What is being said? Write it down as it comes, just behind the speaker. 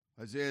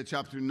Isaiah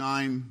chapter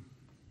 9,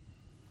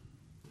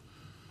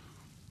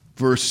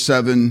 verse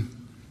 7,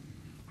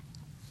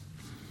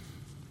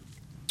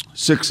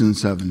 6 and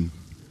 7.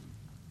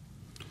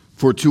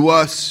 For to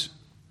us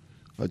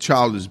a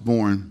child is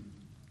born,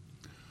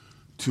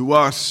 to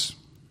us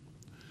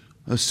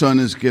a son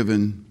is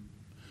given,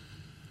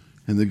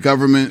 and the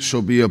government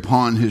shall be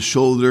upon his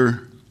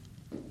shoulder,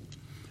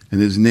 and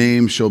his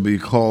name shall be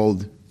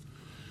called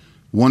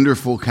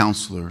Wonderful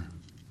Counselor,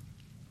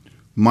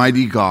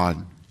 Mighty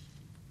God,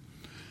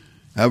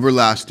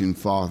 Everlasting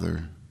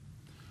Father,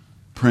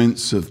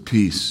 Prince of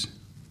Peace.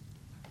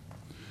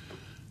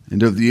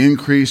 And of the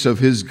increase of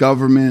his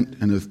government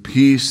and of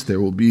peace there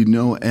will be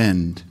no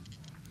end,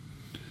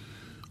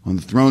 on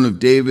the throne of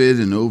David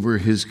and over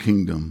his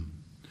kingdom,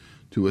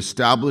 to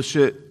establish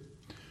it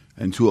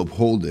and to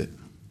uphold it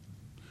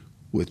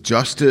with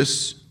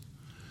justice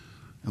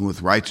and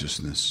with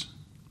righteousness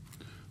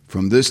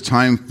from this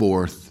time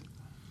forth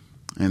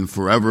and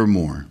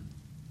forevermore.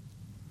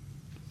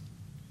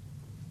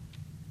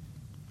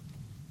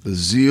 The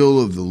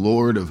zeal of the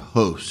Lord of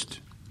hosts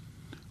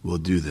will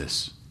do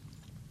this.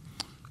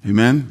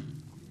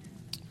 Amen.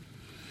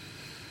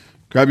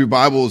 Grab your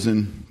Bibles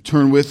and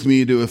turn with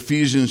me to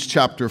Ephesians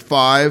chapter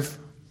 5.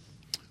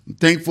 I'm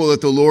thankful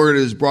that the Lord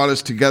has brought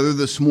us together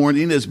this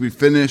morning as we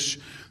finish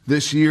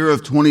this year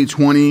of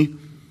 2020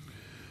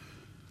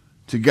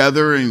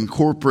 together in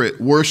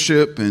corporate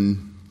worship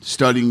and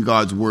studying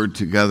God's Word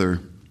together.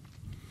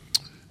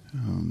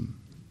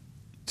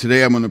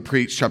 Today I'm going to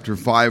preach chapter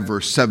 5,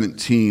 verse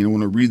 17. I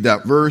want to read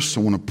that verse, I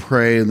want to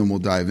pray, and then we'll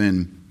dive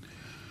in.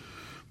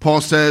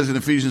 Paul says in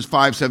Ephesians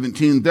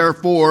 5:17,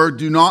 "Therefore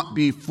do not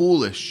be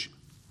foolish,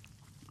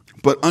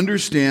 but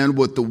understand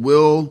what the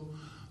will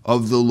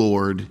of the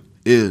Lord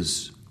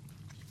is."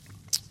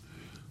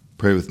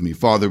 Pray with me.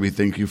 Father, we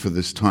thank you for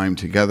this time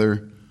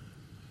together.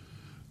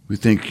 We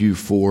thank you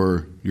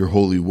for your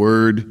holy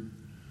word.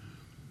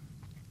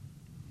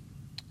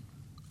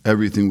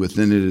 Everything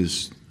within it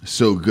is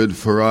so good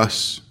for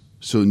us,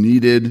 so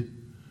needed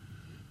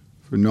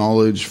for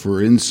knowledge,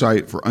 for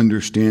insight, for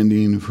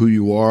understanding of who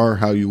you are,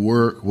 how you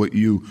work, what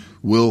you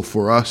will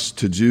for us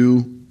to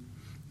do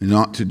and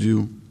not to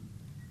do.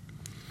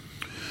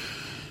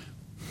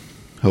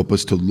 Help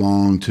us to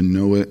long to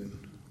know it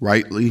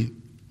rightly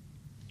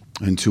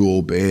and to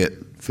obey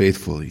it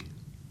faithfully.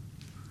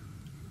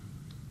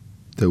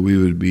 That we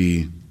would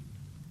be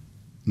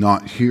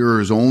not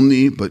hearers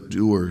only, but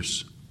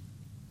doers.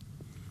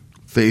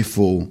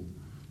 Faithful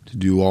to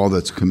do all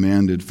that's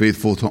commanded,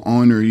 faithful to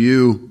honor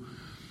you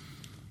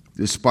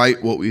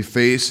despite what we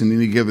face in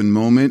any given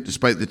moment,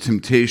 despite the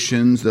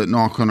temptations that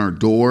knock on our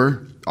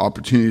door,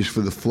 opportunities for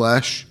the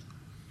flesh,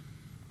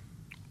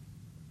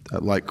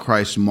 that like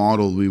Christ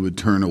modeled, we would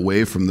turn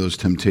away from those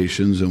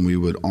temptations and we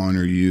would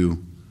honor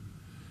you.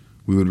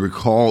 We would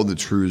recall the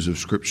truths of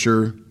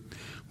Scripture.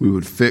 We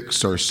would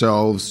fix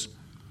ourselves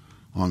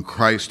on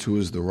Christ, who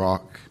is the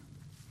rock.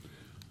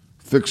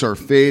 Fix our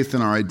faith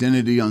and our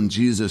identity on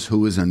Jesus,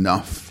 who is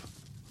enough.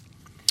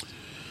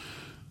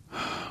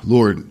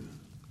 Lord,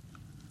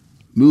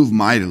 move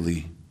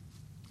mightily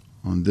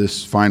on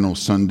this final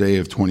Sunday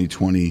of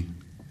 2020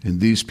 in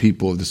these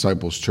people of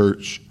Disciples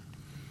Church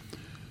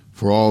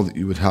for all that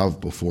you would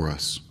have before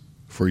us,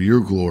 for your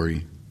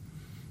glory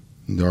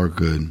and our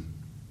good.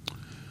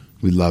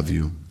 We love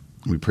you.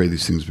 We pray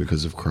these things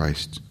because of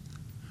Christ.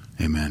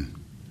 Amen.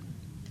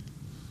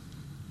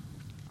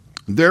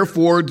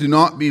 Therefore, do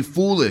not be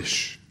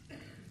foolish.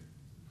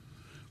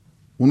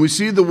 When we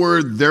see the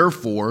word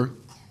therefore,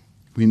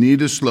 we need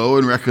to slow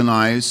and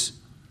recognize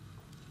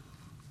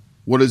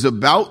what is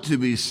about to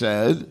be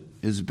said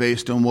is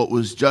based on what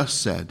was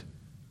just said.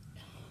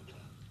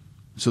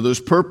 So there's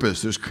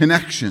purpose, there's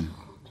connection.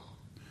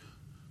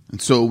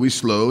 And so we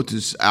slow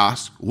to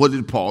ask, what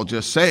did Paul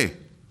just say?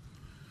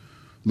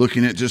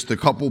 Looking at just a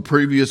couple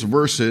previous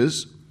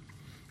verses,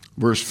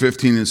 verse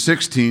 15 and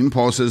 16,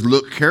 Paul says,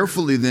 "Look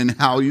carefully then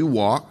how you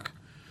walk,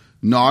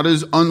 not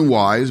as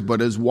unwise,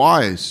 but as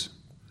wise,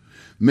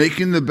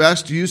 making the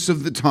best use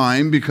of the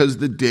time because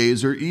the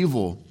days are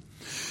evil."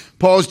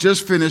 Paul's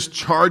just finished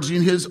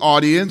charging his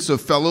audience of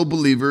fellow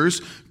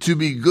believers to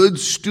be good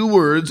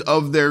stewards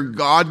of their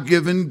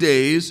God-given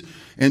days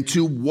and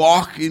to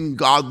walk in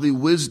godly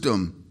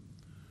wisdom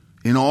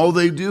in all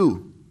they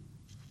do.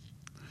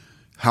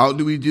 How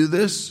do we do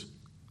this?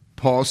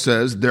 Paul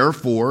says,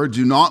 "Therefore,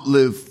 do not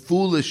live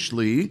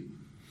foolishly,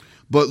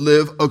 but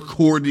live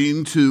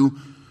according to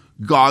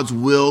God's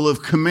will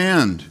of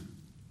command."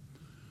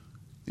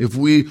 If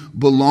we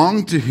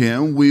belong to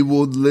him, we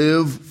will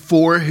live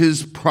for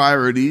his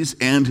priorities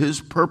and his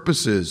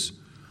purposes,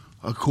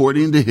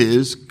 according to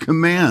his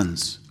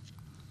commands.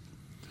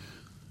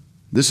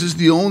 This is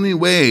the only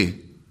way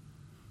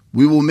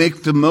we will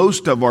make the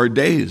most of our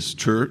days,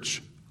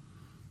 church.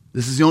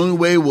 This is the only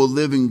way we'll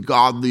live in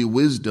godly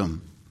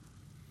wisdom.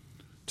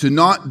 To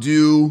not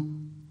do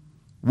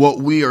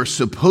what we are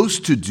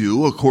supposed to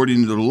do,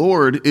 according to the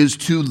Lord, is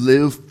to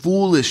live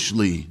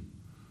foolishly.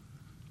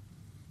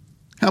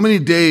 How many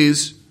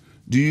days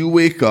do you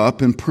wake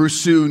up and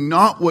pursue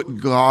not what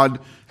God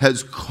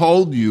has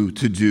called you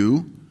to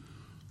do,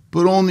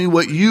 but only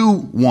what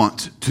you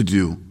want to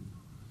do.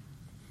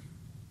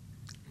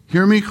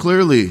 Hear me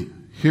clearly.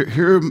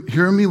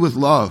 Hear me with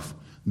love.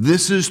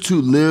 This is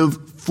to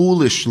live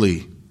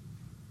foolishly.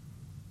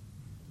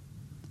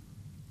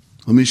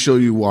 Let me show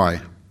you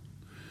why.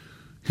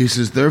 He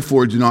says,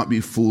 therefore, do not be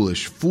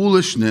foolish.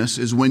 Foolishness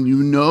is when you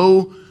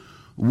know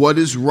what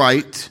is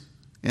right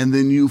and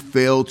then you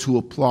fail to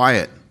apply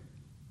it.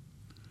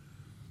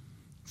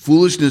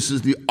 Foolishness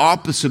is the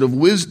opposite of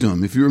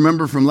wisdom. If you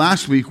remember from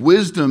last week,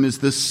 wisdom is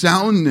the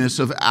soundness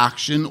of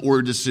action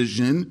or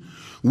decision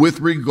with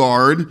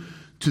regard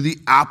to the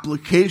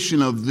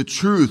application of the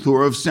truth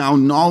or of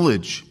sound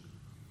knowledge.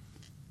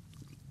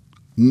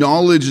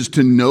 Knowledge is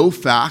to know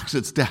facts,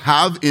 it's to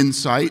have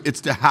insight,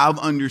 it's to have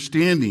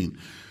understanding.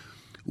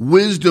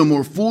 Wisdom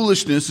or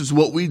foolishness is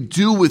what we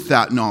do with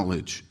that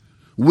knowledge.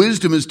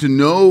 Wisdom is to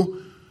know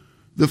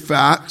the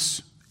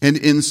facts and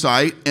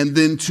insight and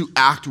then to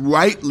act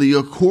rightly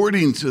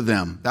according to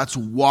them. That's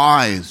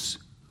wise.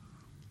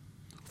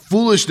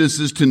 Foolishness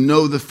is to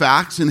know the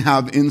facts and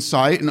have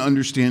insight and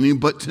understanding,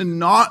 but to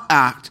not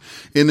act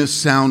in a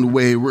sound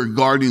way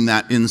regarding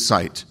that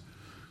insight.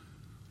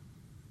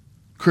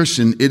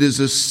 Christian, it is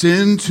a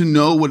sin to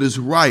know what is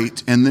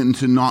right and then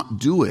to not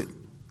do it.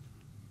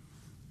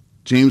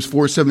 James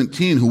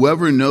 4:17,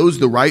 whoever knows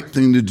the right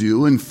thing to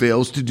do and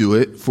fails to do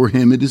it, for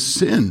him it is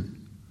sin.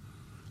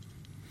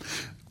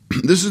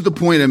 This is the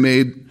point I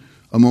made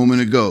a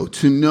moment ago.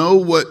 To know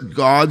what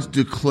God's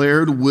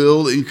declared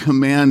will and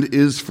command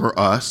is for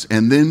us,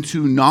 and then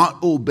to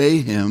not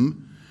obey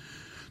him,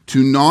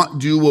 to not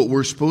do what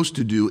we're supposed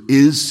to do,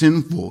 is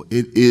sinful.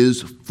 It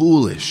is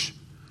foolish.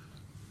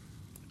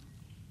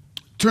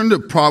 Turn to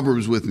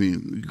Proverbs with me.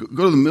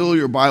 Go to the middle of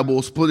your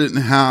Bible, split it in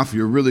half.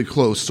 You're really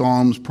close.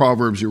 Psalms,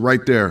 Proverbs, you're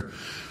right there.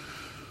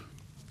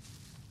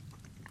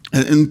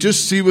 And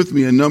just see with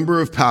me a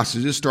number of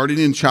passages, starting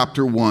in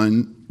chapter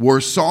 1,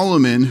 where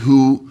Solomon,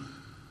 who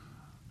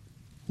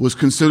was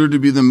considered to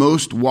be the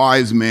most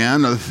wise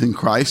man other than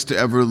Christ to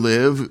ever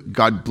live,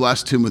 God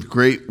blessed him with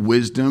great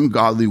wisdom,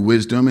 godly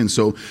wisdom. And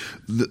so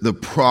the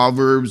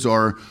Proverbs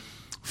are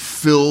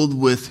filled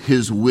with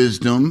his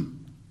wisdom.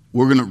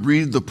 We're going to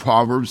read the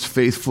Proverbs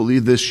faithfully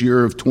this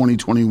year of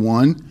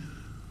 2021.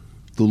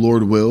 The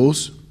Lord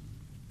wills.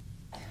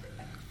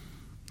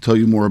 Tell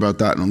you more about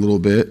that in a little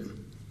bit.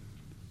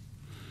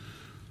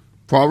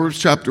 Proverbs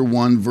chapter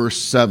 1, verse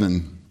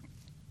 7.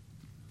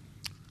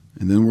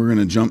 And then we're going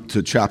to jump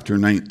to chapter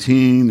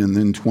 19 and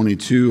then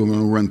 22. I'm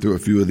going to run through a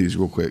few of these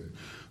real quick.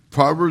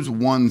 Proverbs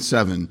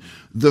 1:7.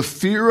 The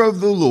fear of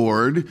the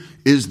Lord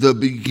is the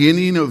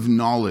beginning of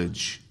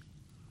knowledge.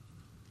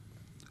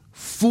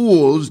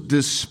 Fools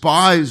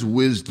despise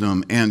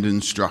wisdom and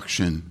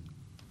instruction.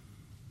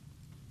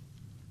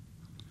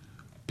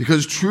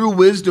 Because true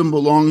wisdom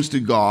belongs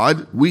to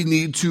God, we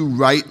need to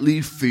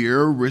rightly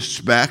fear,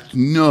 respect,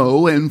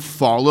 know, and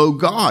follow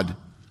God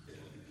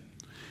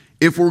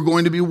if we're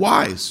going to be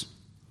wise.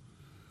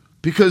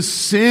 Because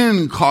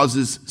sin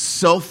causes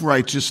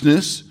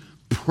self-righteousness,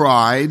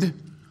 pride,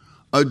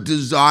 a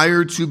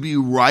desire to be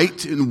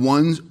right in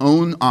one's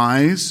own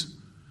eyes.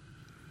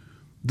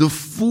 The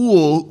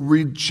fool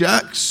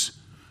rejects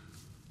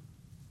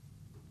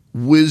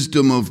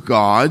wisdom of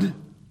God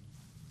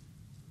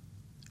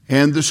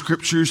and the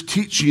Scripture's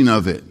teaching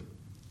of it.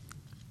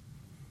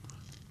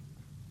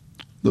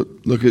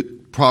 Look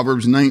at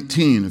Proverbs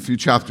 19, a few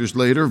chapters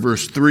later,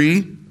 verse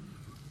 3.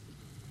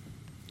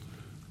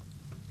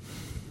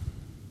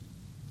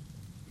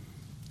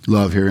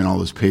 Love hearing all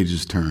those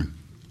pages turn.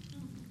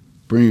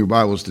 Bring your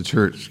Bibles to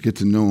church. Get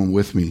to know them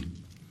with me.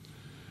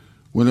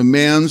 When a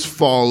man's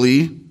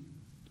folly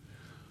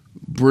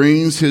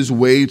brings his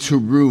way to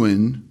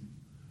ruin,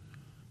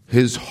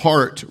 his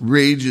heart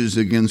rages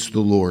against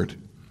the Lord.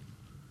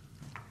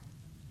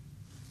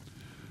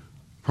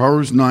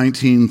 Proverbs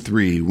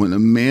 19:3. When a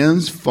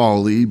man's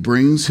folly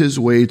brings his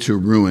way to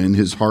ruin,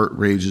 his heart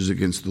rages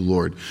against the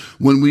Lord.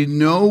 When we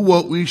know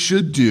what we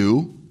should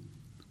do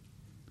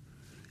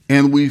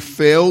and we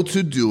fail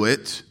to do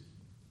it,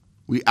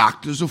 we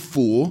act as a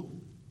fool.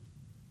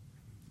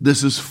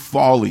 This is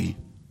folly.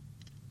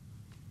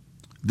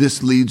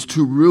 This leads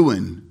to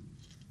ruin.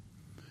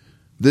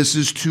 This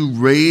is to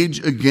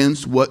rage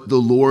against what the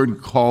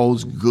Lord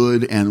calls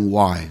good and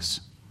wise.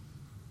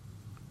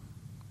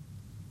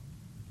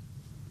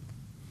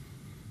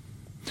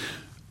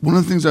 One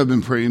of the things I've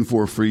been praying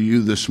for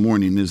you this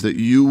morning is that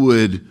you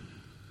would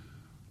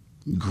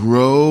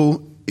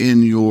grow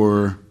in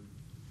your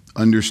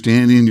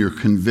understanding, your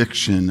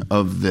conviction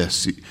of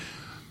this.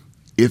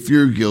 If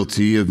you're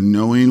guilty of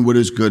knowing what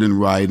is good and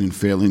right and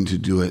failing to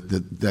do it,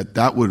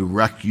 that would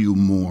wreck you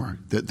more.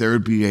 That there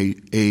would be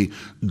a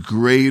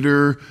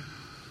greater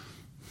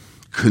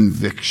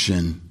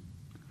conviction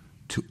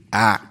to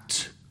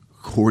act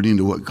according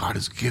to what God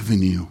has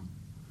given you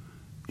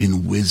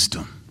in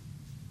wisdom.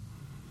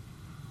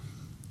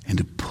 And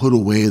to put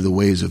away the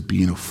ways of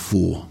being a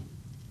fool.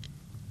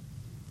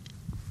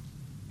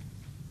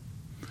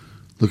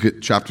 Look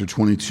at chapter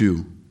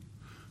 22.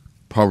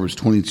 Proverbs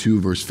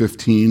 22, verse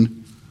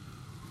 15.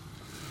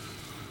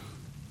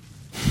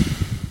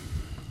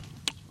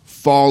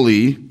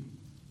 folly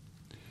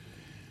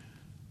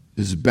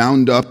is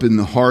bound up in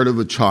the heart of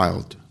a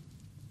child,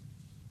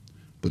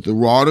 but the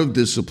rod of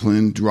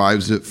discipline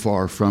drives it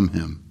far from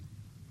him.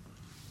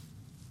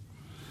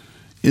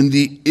 In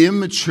the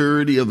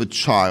immaturity of a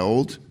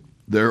child,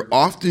 they're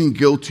often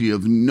guilty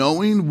of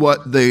knowing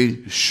what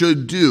they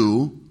should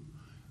do,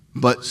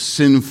 but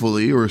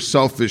sinfully or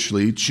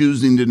selfishly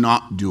choosing to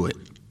not do it.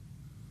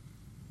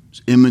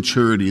 There's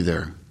immaturity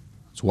there.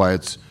 That's why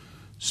it's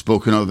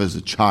spoken of as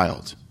a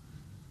child.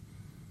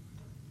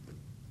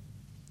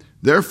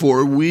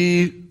 Therefore,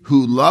 we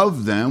who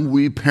love them,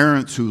 we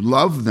parents who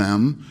love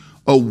them,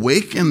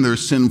 awaken their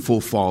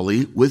sinful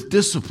folly with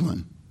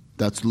discipline.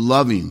 That's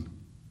loving.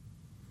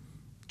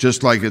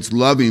 Just like it's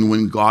loving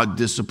when God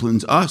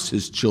disciplines us,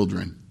 his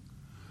children,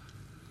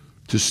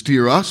 to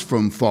steer us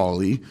from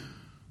folly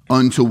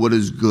unto what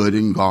is good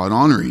and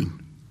God-honoring.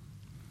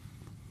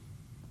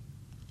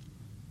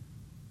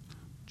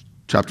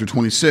 Chapter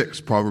 26,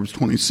 Proverbs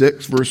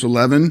 26, verse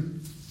 11.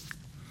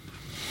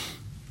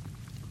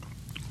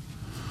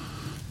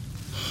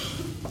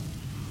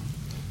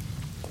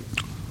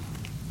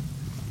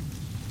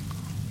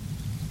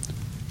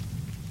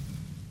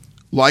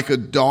 Like a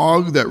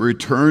dog that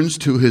returns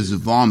to his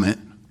vomit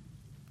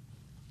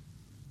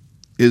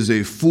is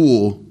a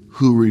fool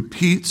who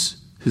repeats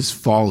his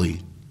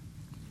folly.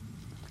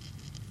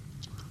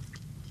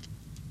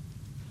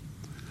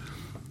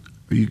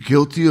 Are you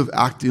guilty of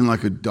acting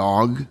like a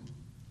dog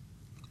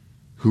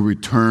who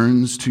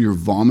returns to your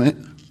vomit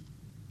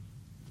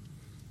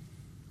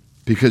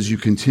because you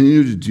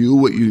continue to do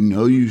what you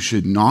know you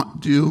should not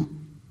do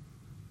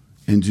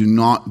and do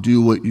not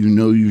do what you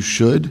know you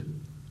should?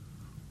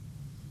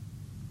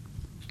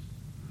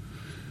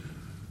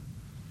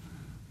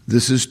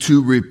 This is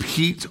to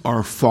repeat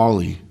our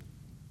folly.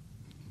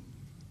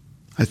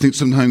 I think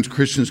sometimes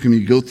Christians can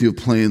be guilty of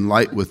playing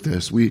light with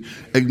this. We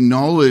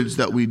acknowledge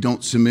that we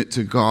don't submit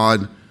to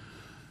God,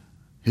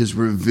 his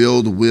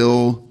revealed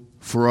will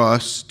for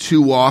us.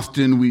 Too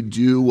often we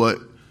do what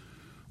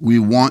we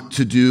want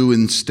to do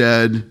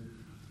instead.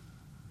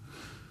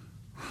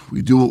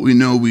 We do what we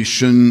know we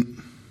shouldn't.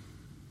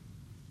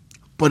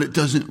 But it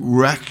doesn't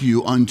wreck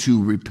you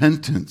unto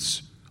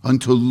repentance,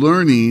 unto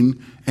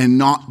learning and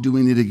not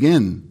doing it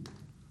again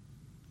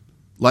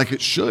like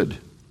it should.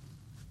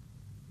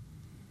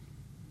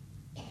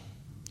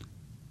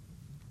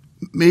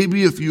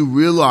 Maybe if you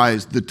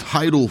realized the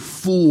title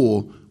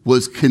fool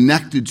was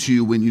connected to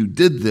you when you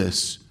did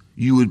this,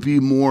 you would be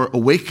more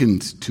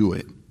awakened to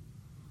it.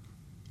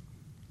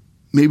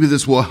 Maybe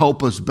this will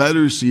help us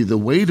better see the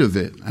weight of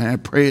it. And I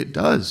pray it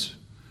does.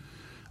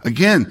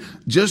 Again,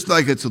 just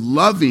like it's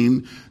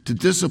loving to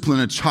discipline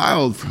a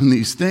child from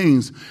these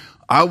things,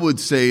 I would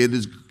say it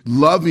is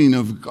loving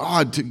of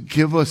God to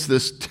give us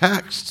this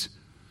text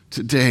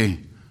today,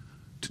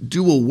 to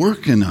do a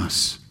work in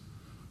us,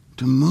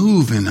 to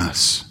move in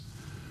us.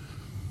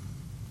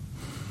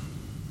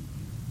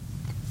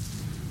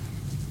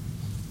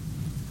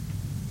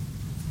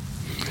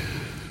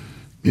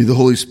 May the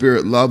Holy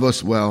Spirit love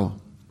us well,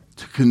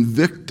 to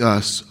convict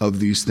us of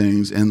these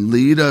things and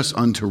lead us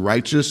unto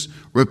righteous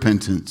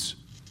repentance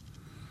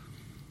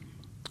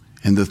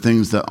and the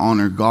things that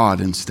honor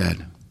God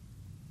instead.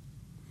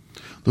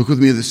 Look with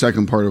me at the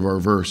second part of our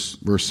verse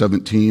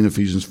 17,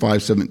 Ephesians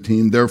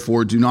 5:17.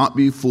 Therefore, do not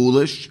be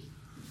foolish,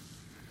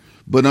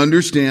 but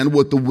understand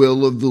what the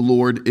will of the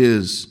Lord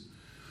is.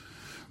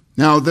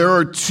 Now, there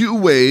are two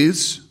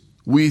ways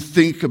we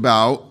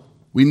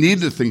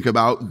need to think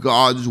about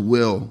God's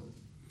will.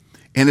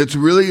 And it's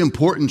really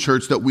important,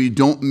 church, that we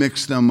don't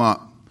mix them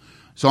up.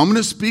 So I'm going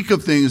to speak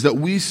of things that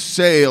we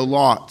say a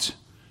lot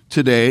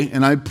today,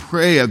 and I've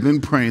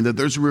been praying that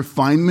there's a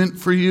refinement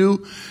for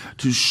you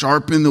to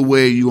sharpen the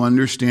way you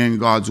understand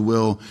God's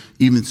will,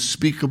 even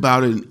speak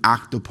about it and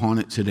act upon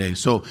it today.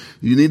 So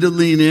you need to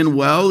lean in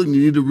well, and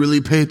you need to really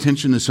pay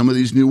attention to some of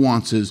these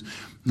nuances,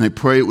 and I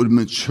pray it would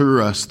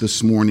mature us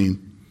this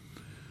morning.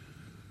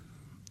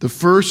 The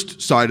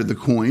first side of the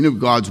coin of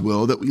God's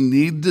will that we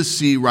need to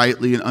see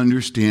rightly and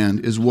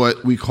understand is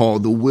what we call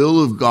the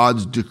will of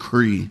God's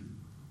decree.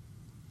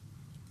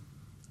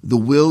 The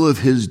will of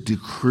his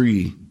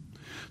decree.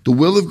 The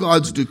will of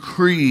God's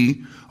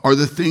decree are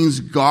the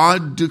things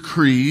God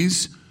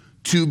decrees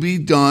to be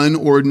done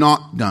or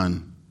not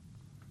done.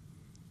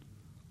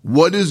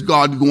 What is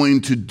God going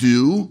to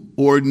do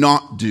or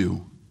not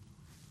do?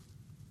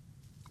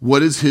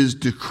 What is his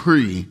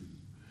decree?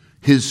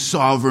 His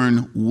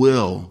sovereign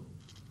will.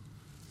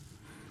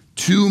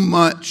 Too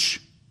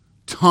much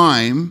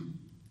time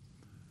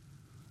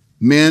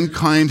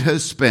mankind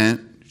has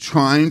spent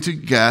trying to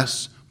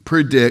guess,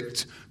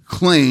 predict,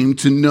 claim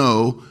to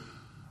know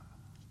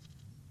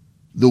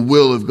the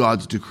will of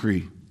God's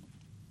decree.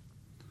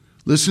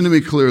 Listen to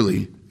me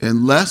clearly.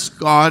 Unless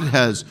God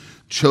has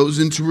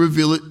chosen to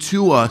reveal it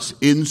to us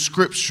in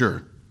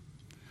Scripture,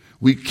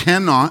 we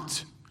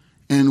cannot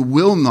and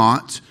will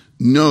not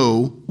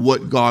know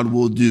what God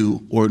will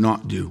do or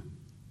not do.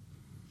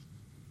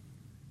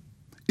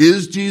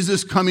 Is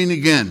Jesus coming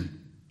again?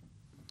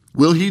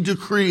 Will he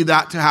decree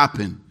that to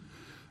happen?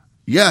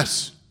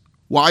 Yes.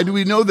 Why do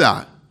we know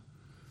that?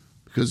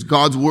 Because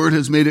God's word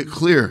has made it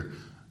clear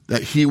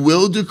that he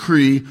will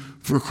decree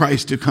for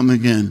Christ to come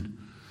again.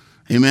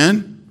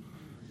 Amen?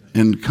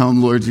 And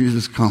come, Lord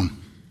Jesus,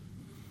 come.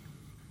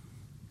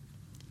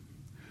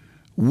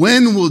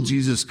 When will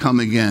Jesus come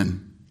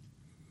again?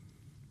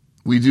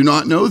 We do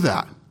not know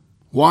that.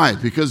 Why?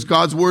 Because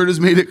God's word has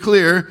made it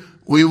clear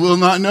we will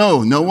not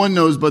know. No one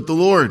knows but the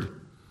Lord.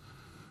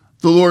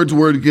 The Lord's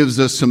word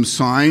gives us some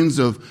signs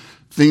of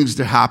things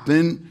to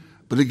happen.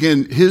 But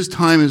again, his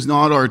time is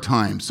not our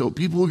time. So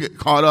people get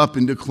caught up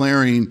in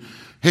declaring,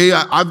 hey,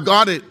 I've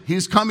got it.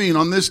 He's coming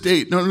on this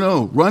date.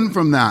 No. Run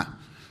from that.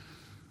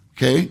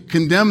 Okay?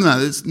 Condemn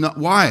that. It's not.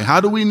 Why? How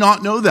do we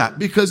not know that?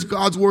 Because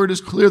God's word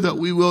is clear that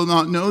we will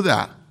not know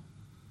that.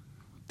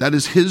 That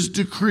is his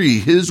decree,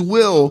 his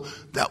will,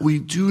 that we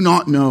do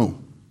not know.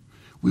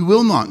 We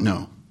will not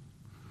know.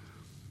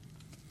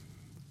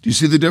 Do you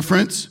see the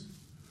difference?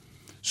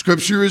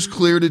 Scripture is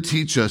clear to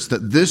teach us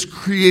that this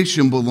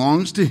creation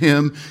belongs to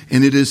him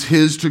and it is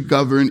his to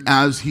govern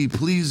as he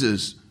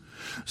pleases.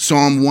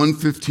 Psalm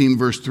 115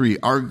 verse 3,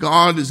 our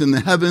God is in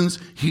the heavens.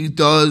 He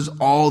does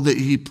all that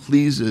he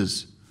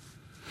pleases.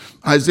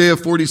 Isaiah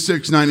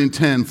 46, 9 and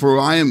 10, for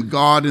I am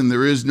God and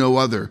there is no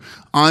other.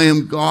 I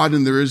am God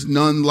and there is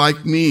none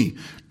like me,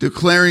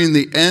 declaring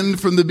the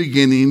end from the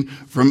beginning,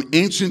 from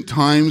ancient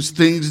times,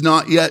 things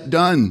not yet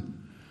done,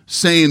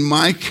 saying,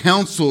 my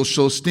counsel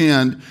shall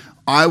stand,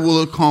 I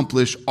will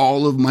accomplish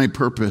all of my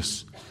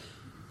purpose.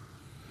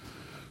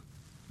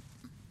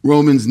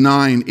 Romans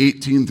 9,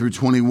 18 through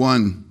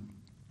 21.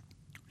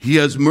 He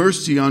has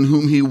mercy on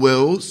whom he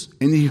wills,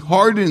 and he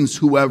hardens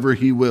whoever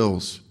he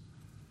wills.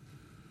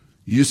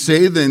 You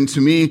say then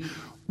to me,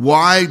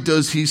 why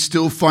does he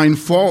still find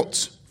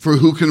faults? For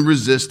who can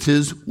resist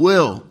his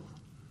will?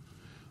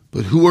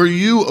 But who are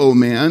you, O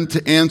man,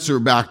 to answer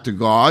back to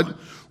God?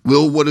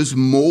 Will what is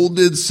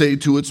molded say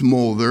to its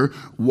molder,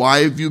 why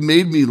have you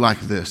made me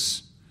like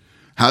this?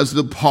 Has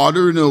the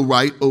potter no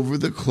right over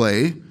the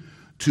clay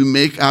to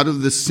make out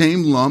of the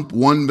same lump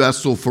one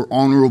vessel for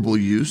honorable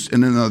use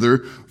and another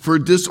for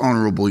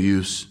dishonorable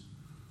use?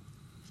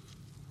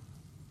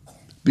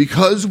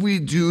 Because we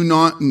do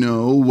not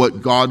know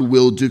what God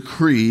will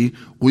decree,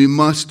 we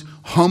must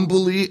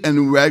humbly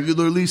and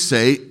regularly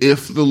say,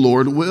 if the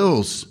Lord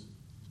wills.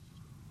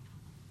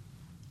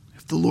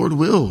 If the Lord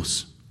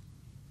wills.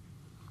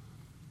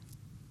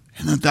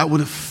 And that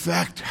would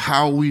affect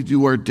how we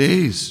do our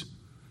days.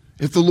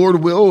 If the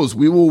Lord wills,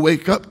 we will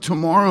wake up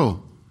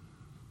tomorrow.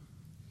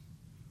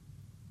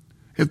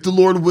 If the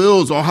Lord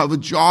wills, I'll have a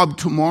job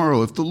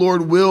tomorrow. If the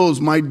Lord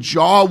wills, my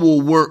jaw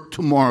will work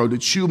tomorrow to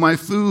chew my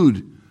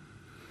food.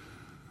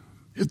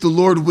 If the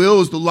Lord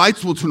wills, the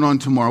lights will turn on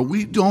tomorrow.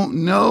 We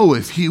don't know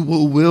if he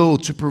will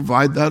to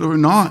provide that or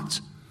not.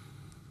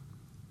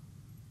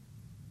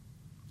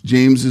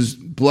 James has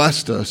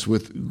blessed us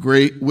with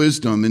great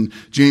wisdom. In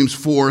James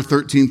 4,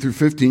 13 through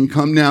 15,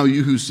 come now,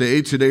 you who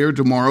say, today or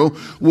tomorrow,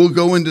 we'll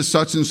go into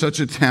such and such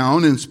a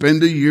town and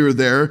spend a year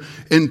there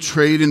and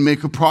trade and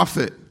make a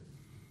profit.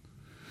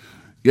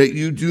 Yet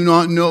you do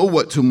not know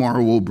what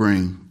tomorrow will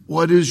bring.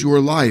 What is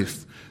your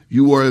life?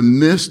 You are a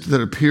mist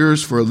that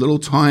appears for a little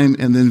time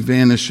and then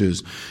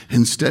vanishes.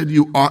 Instead,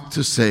 you ought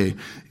to say,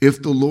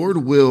 if the Lord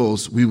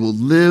wills, we will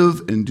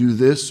live and do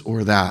this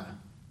or that.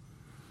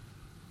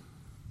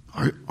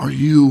 Are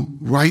you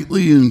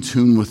rightly in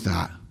tune with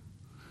that?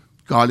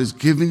 God has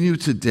given you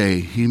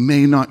today. He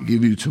may not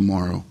give you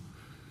tomorrow.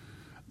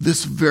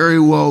 This very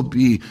well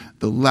be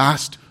the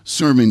last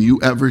sermon you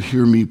ever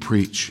hear me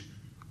preach.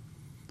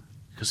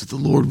 Because if the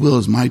Lord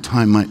wills, my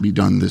time might be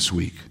done this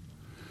week.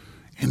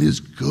 And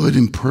his good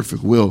and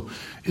perfect will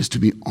is to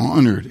be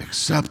honored,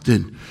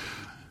 accepted.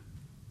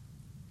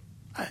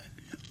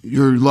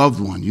 Your loved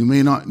one, you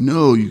may not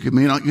know, you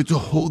may not get to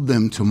hold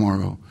them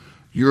tomorrow.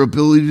 Your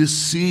ability to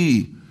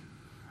see,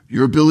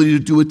 your ability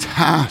to do a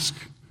task,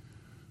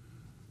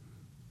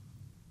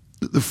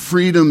 the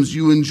freedoms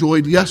you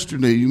enjoyed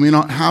yesterday, you may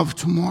not have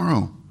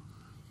tomorrow.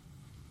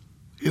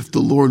 If the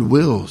Lord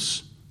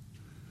wills,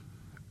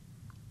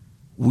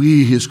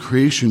 we, his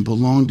creation,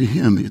 belong to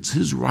him. It's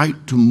his right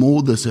to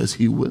mold us as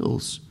he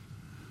wills.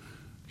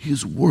 He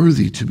is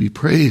worthy to be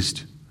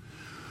praised,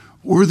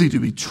 worthy to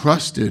be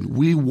trusted.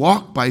 We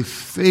walk by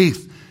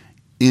faith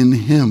in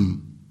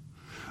him.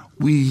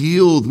 We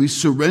yield, we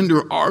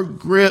surrender our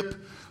grip.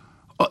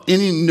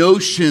 Any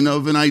notion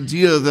of an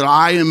idea that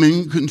I am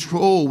in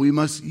control, we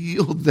must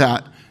yield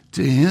that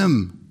to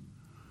him.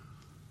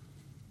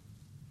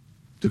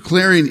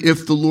 Declaring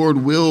if the Lord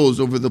wills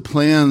over the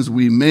plans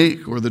we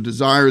make or the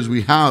desires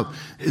we have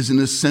is an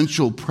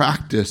essential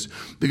practice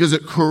because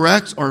it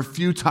corrects our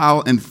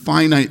futile and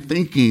finite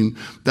thinking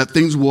that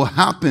things will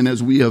happen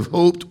as we have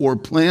hoped or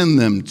planned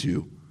them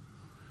to.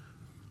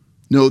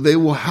 No, they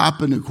will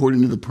happen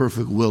according to the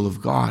perfect will of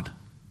God.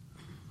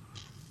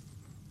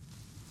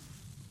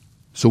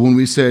 So when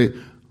we say,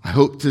 I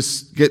hope to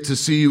get to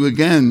see you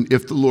again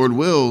if the Lord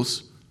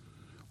wills,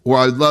 or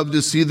I'd love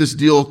to see this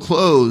deal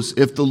close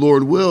if the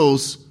Lord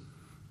wills,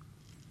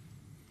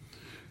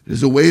 It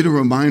is a way to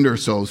remind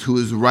ourselves who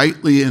is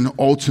rightly and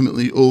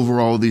ultimately over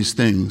all these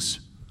things.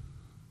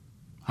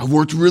 I've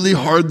worked really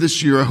hard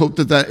this year. I hope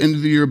that end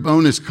of the year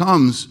bonus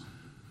comes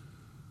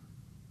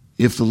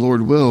if the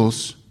Lord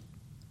wills.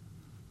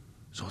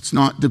 So it's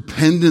not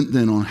dependent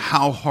then on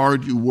how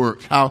hard you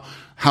worked,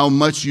 how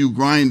much you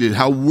grinded,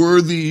 how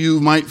worthy you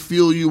might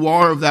feel you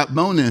are of that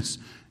bonus.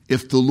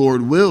 If the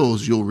Lord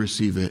wills, you'll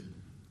receive it.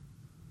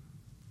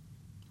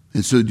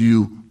 And so do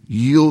you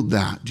yield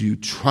that? Do you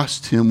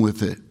trust him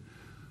with it?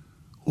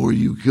 Or are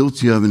you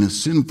guilty of, in a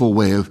sinful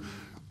way, of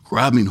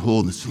grabbing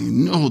hold and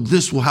saying, no,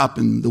 this will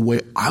happen the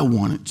way I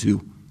want it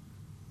to?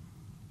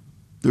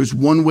 There's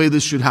one way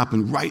this should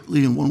happen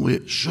rightly and one way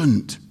it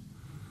shouldn't.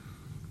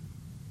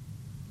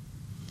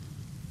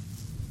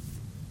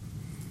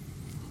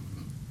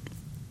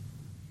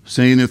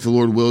 Saying if the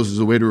Lord wills is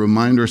a way to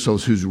remind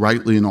ourselves who's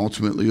rightly and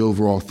ultimately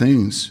over all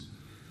things.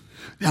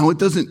 Now, it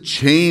doesn't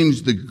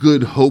change the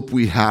good hope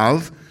we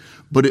have,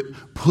 but it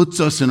puts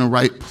us in a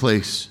right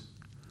place.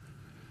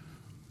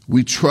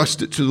 We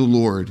trust it to the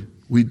Lord.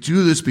 We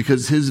do this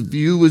because his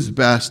view is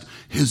best.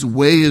 His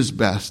way is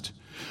best.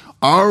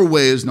 Our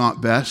way is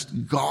not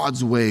best.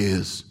 God's way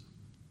is.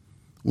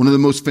 One of the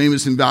most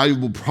famous and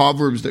valuable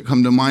proverbs that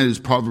come to mind is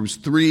Proverbs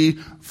 3,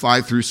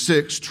 5 through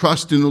 6.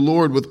 Trust in the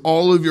Lord with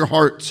all of your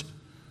heart.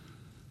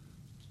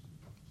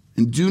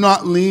 And do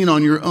not lean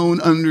on your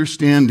own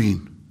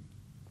understanding.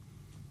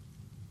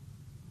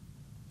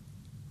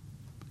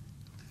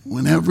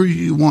 Whenever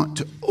you want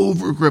to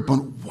overgrip on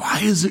why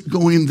is it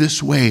going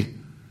this way,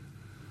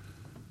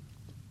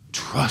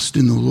 trust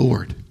in the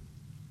Lord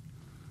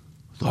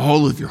with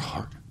all of your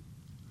heart.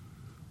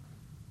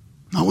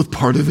 Not with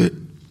part of it,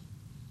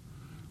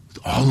 with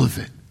all of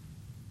it.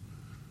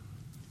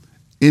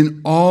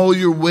 In all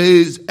your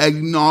ways,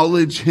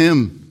 acknowledge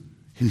him,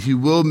 and he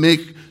will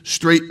make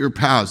straight your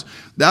paths.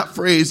 That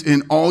phrase,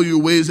 in all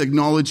your ways,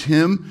 acknowledge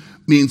him,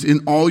 means in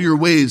all your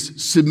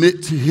ways,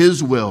 submit to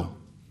his will.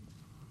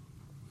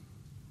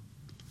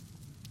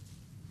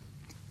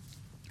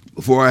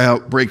 Before I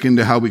break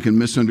into how we can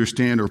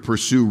misunderstand or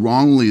pursue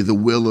wrongly the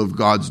will of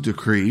God's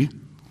decree,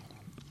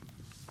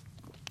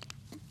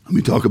 let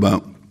me talk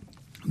about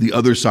the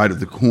other side of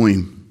the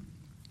coin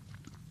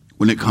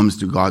when it comes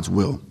to God's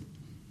will.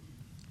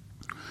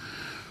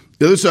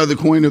 The other side of the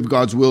coin of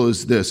God's will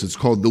is this. It's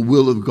called the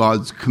will of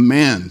God's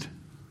command.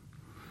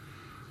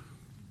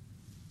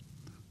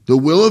 The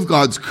will of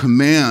God's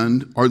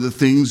command are the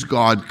things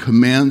God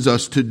commands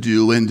us to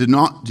do and to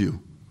not do.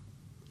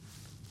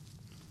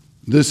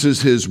 This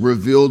is his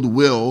revealed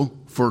will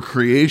for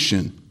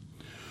creation.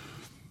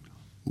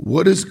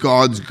 What is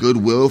God's good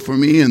will for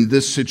me in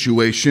this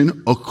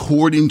situation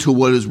according to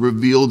what is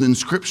revealed in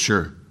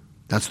Scripture?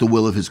 That's the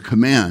will of his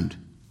command.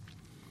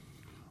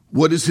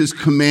 What is his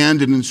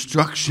command and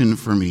instruction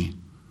for me?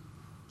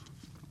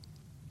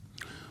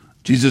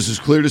 Jesus is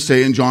clear to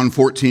say in John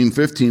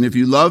 14:15, if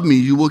you love me,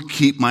 you will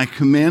keep my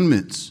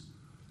commandments.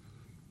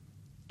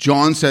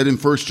 John said in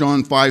 1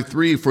 John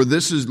 5:3, for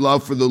this is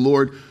love for the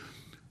Lord.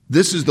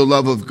 This is the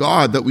love of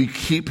God, that we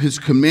keep his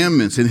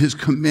commandments, and his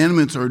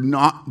commandments are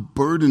not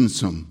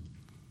burdensome.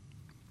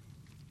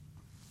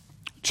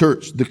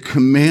 Church, the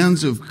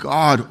commands of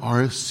God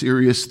are a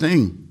serious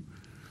thing.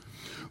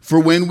 For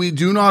when we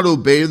do not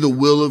obey the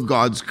will of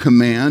God's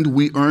command,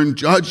 we earn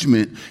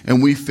judgment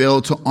and we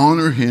fail to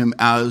honor him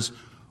as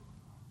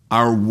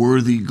our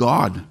worthy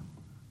God.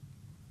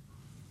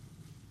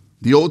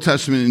 The Old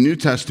Testament and New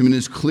Testament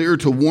is clear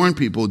to warn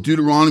people.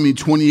 Deuteronomy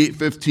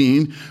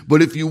 28:15,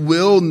 but if you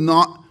will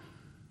not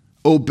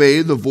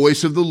obey the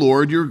voice of the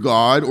Lord your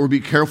God, or be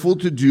careful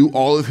to do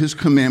all of his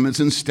commandments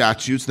and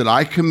statutes that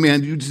I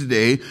command you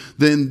today,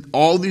 then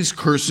all these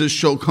curses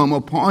shall come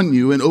upon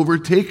you and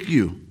overtake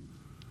you.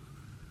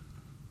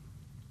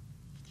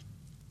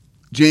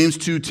 James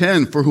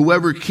 2:10, for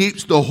whoever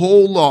keeps the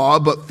whole law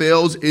but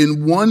fails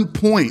in one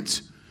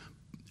point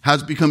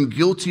has become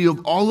guilty of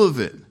all of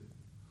it.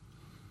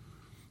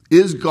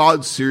 Is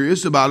God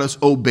serious about us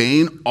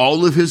obeying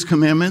all of his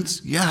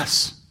commandments?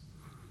 Yes.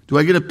 Do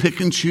I get to pick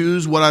and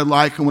choose what I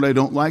like and what I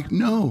don't like?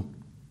 No.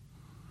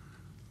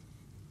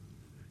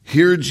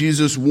 Hear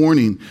Jesus'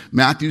 warning,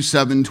 Matthew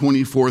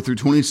 7:24 through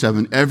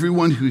 27.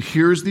 Everyone who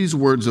hears these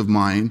words of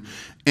mine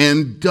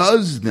and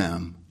does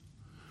them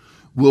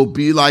will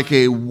be like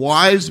a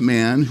wise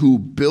man who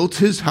built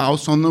his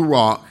house on the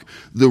rock.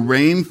 The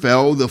rain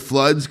fell, the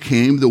floods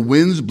came, the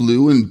winds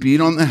blew and beat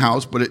on the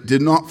house, but it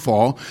did not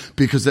fall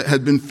because it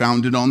had been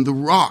founded on the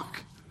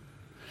rock.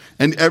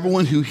 And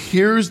everyone who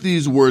hears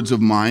these words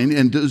of mine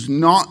and does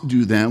not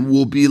do them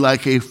will be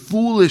like a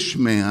foolish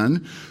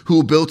man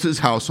who built his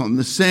house on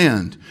the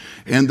sand.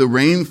 And the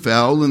rain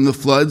fell, and the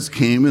floods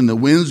came, and the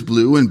winds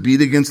blew and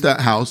beat against that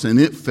house, and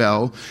it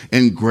fell,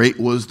 and great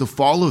was the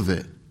fall of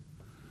it.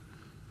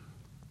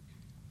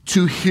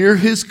 To hear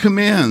his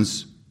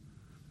commands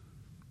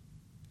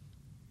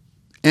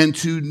and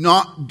to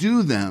not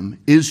do them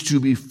is to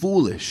be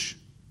foolish.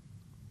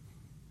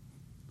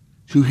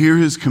 To hear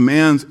his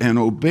commands and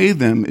obey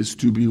them is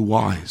to be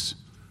wise.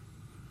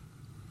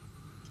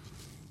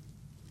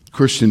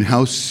 Christian,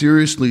 how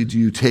seriously do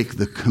you take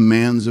the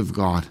commands of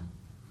God?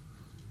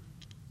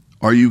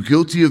 Are you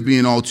guilty of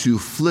being all too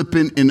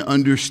flippant in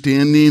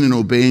understanding and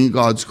obeying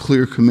God's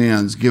clear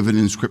commands given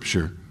in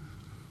Scripture?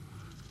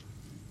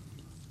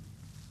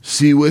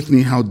 See with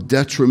me how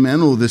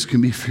detrimental this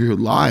can be for your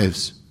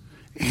lives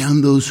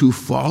and those who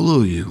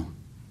follow you.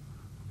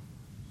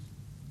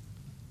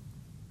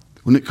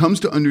 When it comes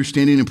to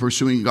understanding and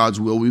pursuing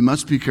God's will, we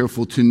must be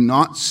careful to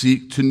not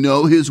seek to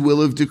know his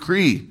will of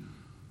decree,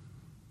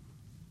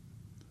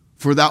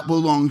 for that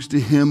belongs to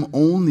him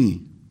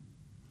only.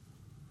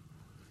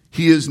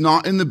 He is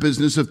not in the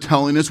business of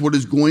telling us what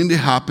is going to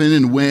happen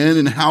and when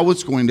and how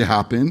it's going to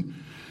happen.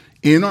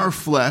 In our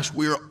flesh,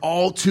 we are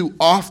all too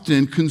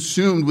often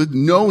consumed with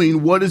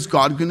knowing what is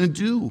God going to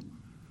do.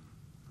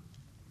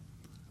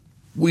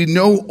 We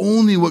know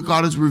only what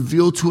God has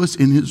revealed to us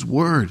in his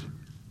word.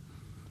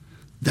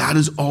 That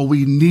is all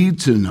we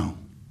need to know.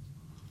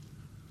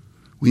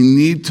 We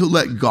need to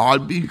let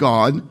God be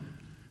God,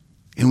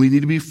 and we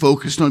need to be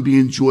focused on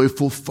being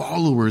joyful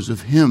followers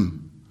of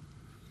him.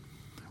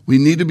 We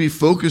need to be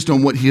focused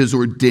on what he has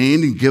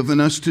ordained and given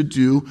us to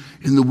do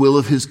in the will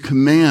of his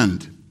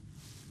command.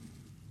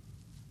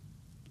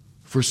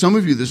 For some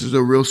of you, this is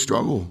a real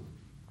struggle.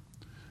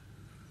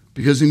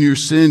 Because in your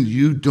sin,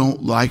 you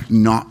don't like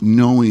not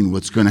knowing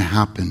what's going to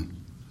happen.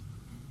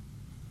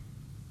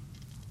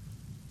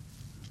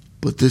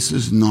 But this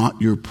is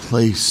not your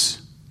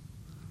place.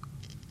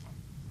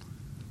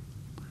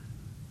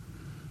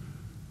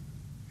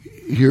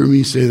 Hear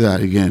me say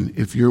that again.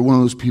 If you're one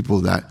of those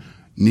people that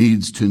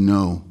needs to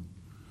know,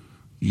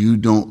 you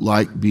don't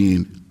like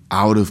being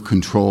out of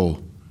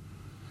control,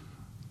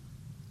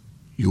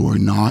 you are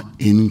not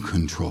in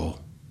control.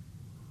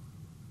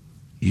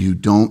 You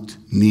don't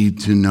need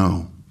to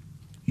know.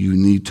 You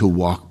need to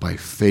walk by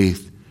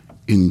faith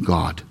in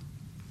God.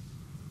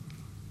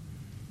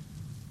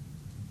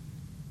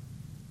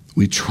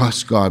 We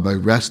trust God by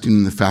resting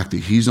in the fact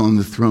that he's on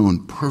the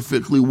throne,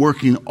 perfectly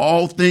working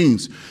all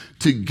things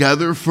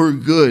together for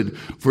good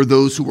for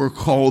those who are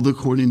called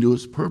according to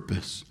his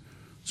purpose.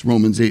 It's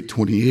Romans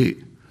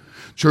 8:28.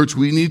 Church,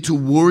 we need to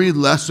worry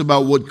less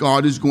about what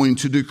God is going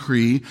to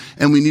decree,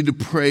 and we need to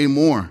pray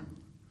more.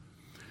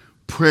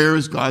 Prayer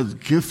is God's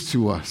gift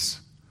to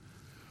us.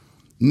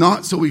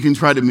 Not so we can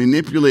try to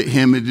manipulate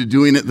him into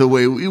doing it the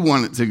way we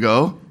want it to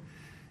go.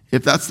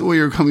 If that's the way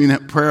you're coming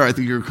at prayer, I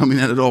think you're coming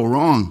at it all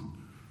wrong.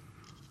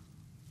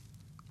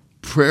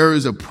 Prayer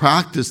is a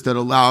practice that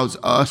allows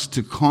us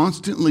to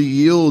constantly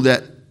yield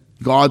at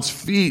God's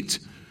feet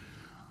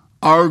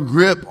our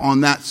grip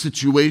on that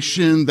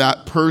situation,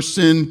 that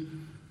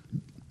person,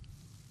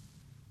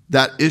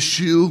 that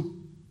issue.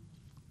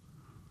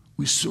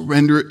 We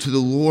surrender it to the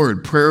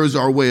Lord. Prayer is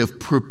our way of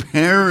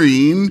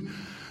preparing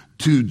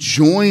to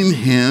join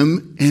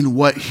him in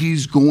what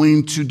he's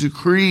going to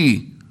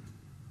decree.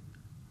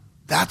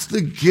 That's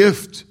the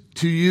gift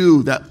to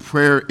you that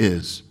prayer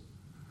is.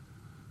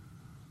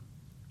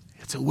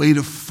 It's a way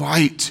to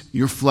fight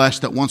your flesh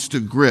that wants to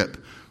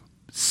grip.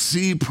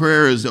 See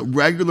prayer as a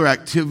regular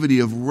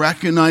activity of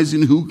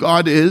recognizing who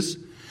God is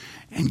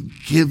and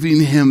giving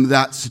him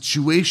that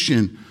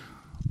situation.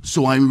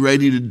 So I'm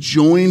ready to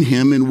join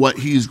him in what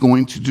he's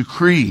going to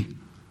decree.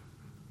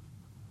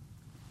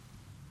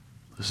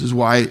 This is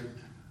why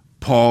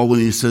Paul, when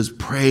he says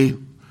pray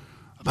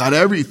about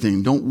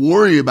everything, don't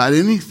worry about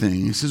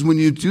anything. He says when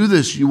you do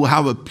this, you will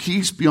have a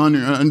peace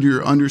beyond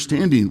your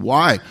understanding.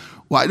 Why?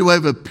 Why do I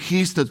have a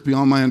peace that's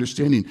beyond my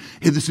understanding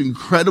in this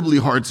incredibly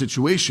hard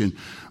situation?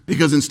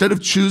 Because instead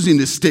of choosing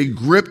to stay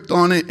gripped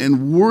on it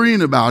and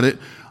worrying about it,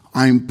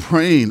 I'm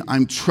praying,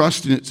 I'm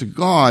trusting it to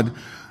God,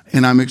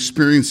 and I'm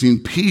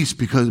experiencing peace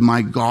because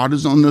my God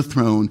is on the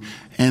throne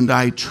and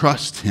I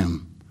trust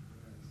him.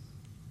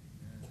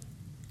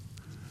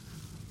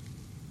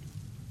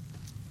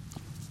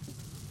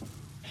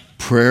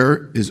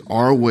 Prayer is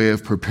our way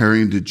of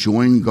preparing to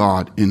join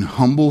God in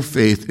humble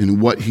faith in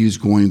what he's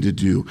going to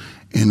do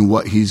and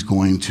what he's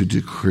going to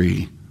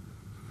decree.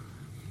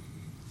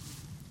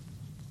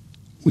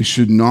 We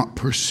should not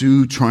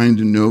pursue trying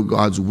to know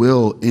God's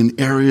will in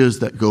areas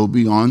that go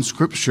beyond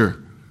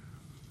Scripture.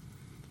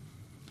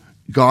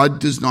 God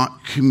does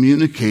not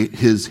communicate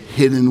his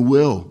hidden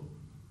will.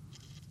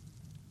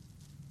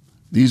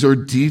 These are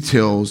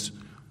details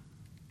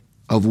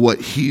of what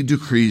he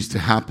decrees to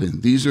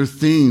happen. These are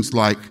things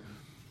like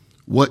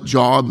what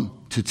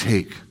job to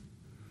take,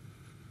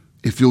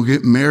 if you'll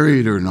get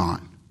married or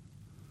not,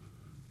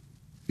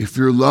 if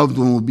your loved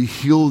one will be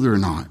healed or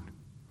not.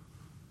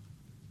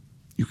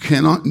 You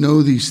cannot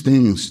know these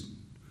things,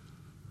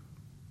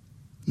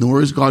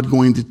 nor is God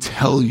going to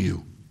tell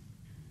you.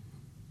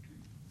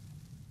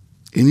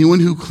 Anyone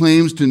who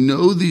claims to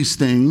know these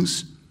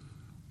things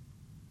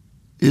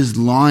is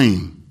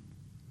lying.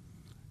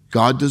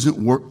 God doesn't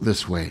work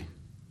this way.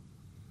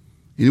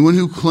 Anyone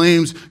who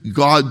claims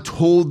God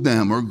told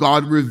them or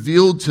God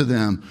revealed to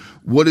them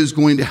what is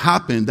going to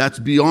happen, that's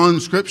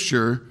beyond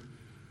Scripture,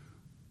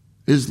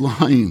 is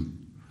lying.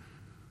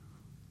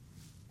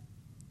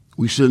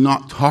 We should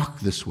not talk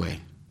this way.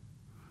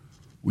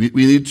 We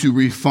need to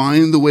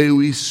refine the way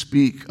we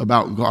speak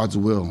about God's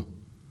will.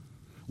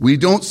 We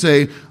don't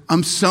say,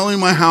 I'm selling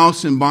my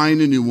house and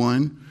buying a new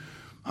one.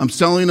 I'm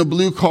selling a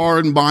blue car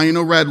and buying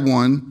a red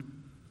one,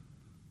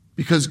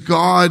 because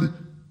God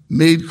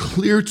made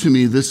clear to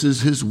me this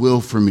is his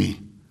will for me.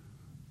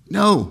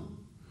 No,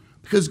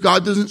 because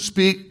God doesn't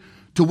speak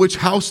to which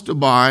house to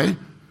buy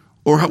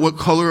or what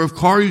color of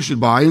car you should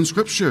buy in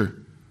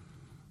Scripture.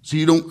 So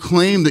you don't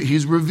claim that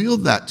he's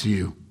revealed that to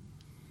you.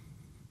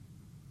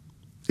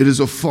 It is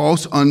a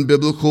false,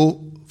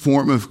 unbiblical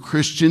form of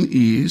Christian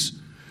ease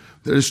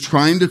that is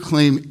trying to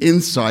claim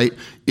insight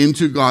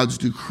into God's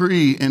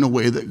decree in a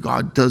way that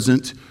God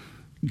doesn't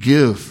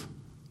give.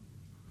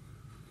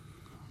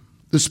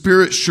 The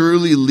Spirit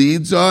surely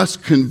leads us,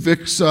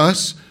 convicts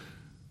us,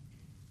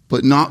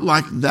 but not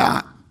like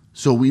that.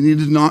 So we need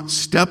to not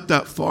step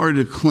that far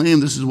to claim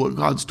this is what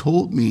God's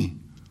told me.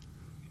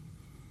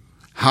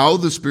 How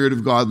the Spirit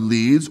of God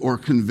leads or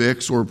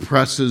convicts or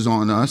presses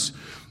on us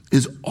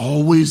is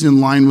always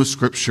in line with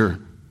Scripture.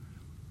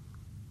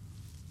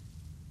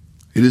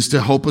 It is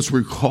to help us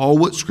recall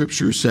what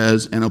Scripture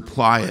says and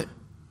apply it.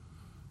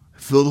 I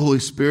feel the Holy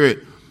Spirit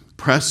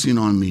pressing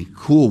on me.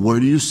 Cool, where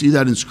do you see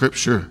that in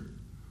Scripture?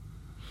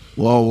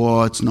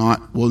 Well, it's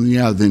not. Well,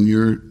 yeah, then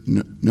you're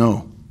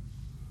no.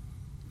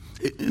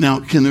 Now,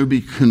 can there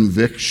be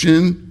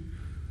conviction?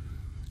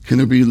 Can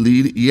there be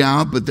lead?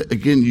 Yeah, but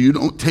again, you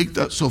don't take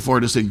that so far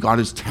to say, God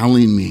is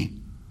telling me.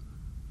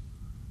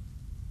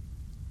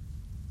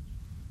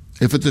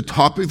 If it's a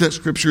topic that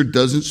Scripture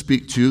doesn't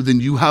speak to, then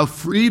you have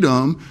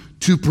freedom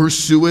to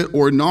pursue it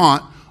or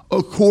not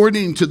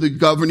according to the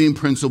governing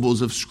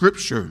principles of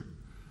Scripture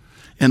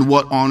and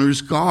what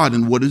honors God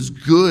and what is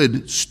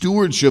good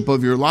stewardship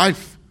of your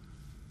life.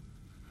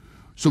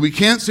 So we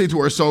can't say to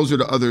ourselves or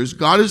to others,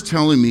 God is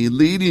telling me,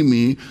 leading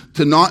me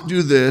to not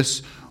do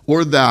this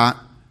or that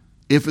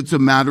if it's a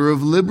matter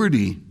of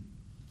liberty.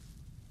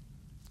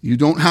 You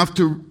don't have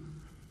to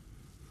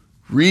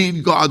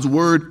read God's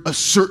word a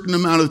certain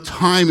amount of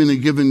time in a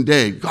given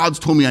day. God's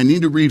told me I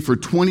need to read for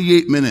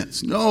 28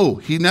 minutes. No,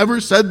 he never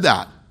said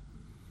that.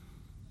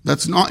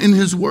 That's not in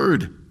his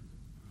word.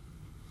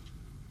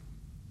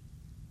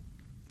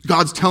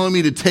 God's telling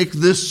me to take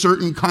this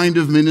certain kind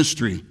of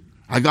ministry.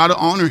 I got to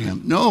honor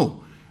him.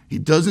 No, he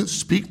doesn't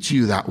speak to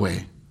you that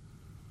way.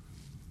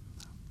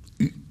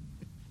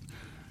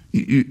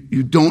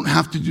 You don't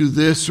have to do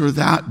this or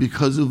that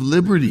because of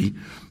liberty.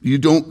 You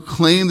don't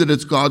claim that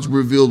it's God's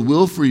revealed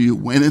will for you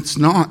when it's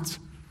not.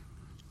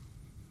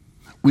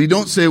 We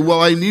don't say, well,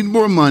 I need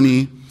more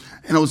money,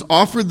 and I was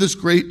offered this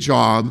great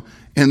job,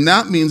 and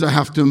that means I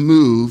have to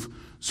move,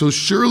 so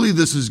surely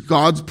this is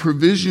God's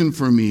provision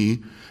for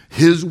me,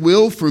 his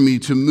will for me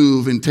to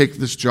move and take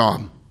this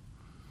job.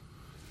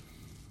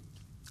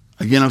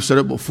 Again, I've said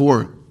it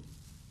before,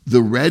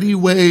 the ready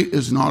way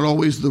is not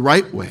always the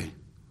right way.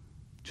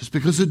 Just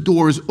because a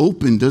door is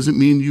open doesn't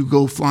mean you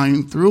go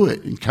flying through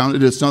it and count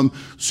it as some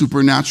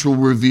supernatural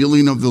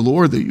revealing of the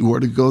Lord that you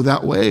are to go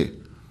that way.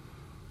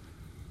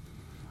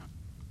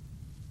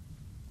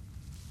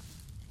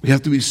 We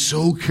have to be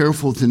so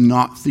careful to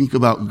not think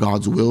about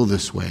God's will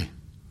this way.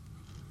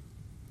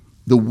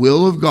 The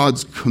will of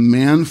God's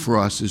command for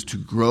us is to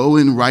grow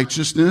in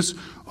righteousness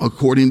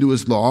according to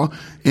his law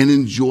and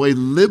enjoy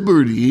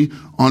liberty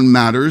on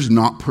matters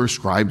not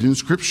prescribed in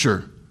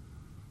Scripture.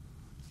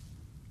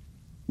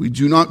 We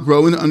do not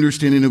grow in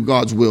understanding of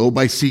God's will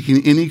by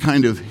seeking any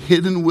kind of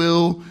hidden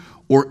will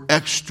or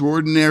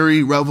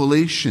extraordinary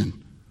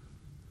revelation.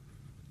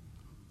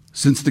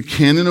 Since the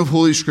canon of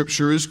Holy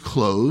Scripture is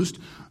closed,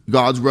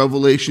 God's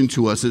revelation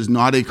to us is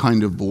not a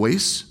kind of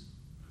voice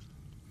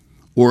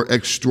or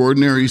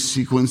extraordinary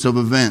sequence of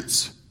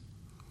events.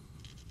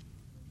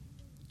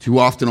 Too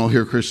often I'll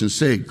hear Christians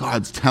say,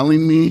 God's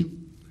telling me,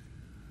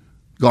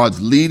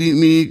 God's leading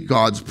me,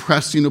 God's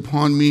pressing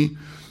upon me.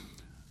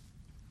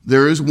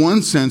 There is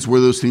one sense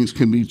where those things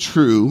can be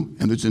true,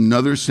 and there's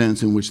another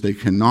sense in which they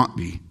cannot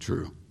be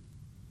true.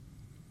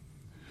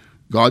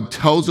 God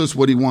tells us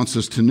what he wants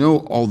us to know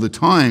all the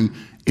time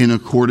in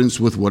accordance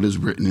with what is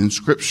written in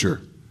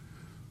Scripture.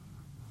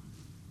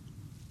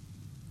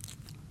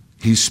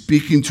 He's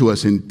speaking to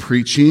us in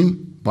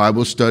preaching,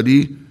 Bible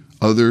study,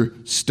 other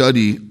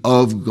study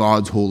of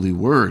God's holy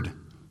word.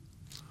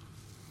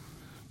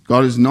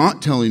 God is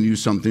not telling you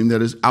something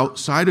that is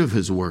outside of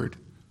his word.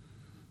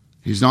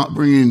 He's not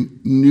bringing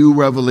new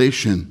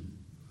revelation,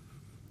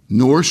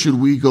 nor should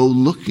we go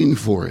looking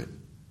for it.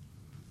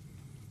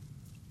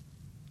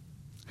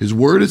 His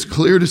word is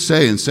clear to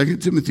say in 2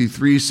 Timothy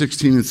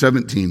 3:16 and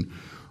 17,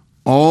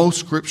 all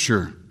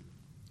Scripture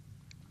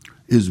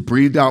is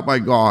breathed out by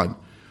God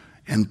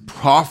and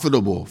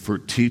profitable for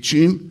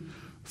teaching,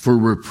 for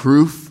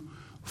reproof,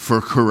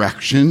 for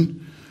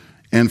correction,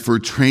 and for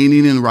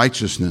training in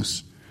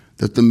righteousness,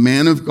 that the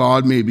man of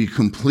God may be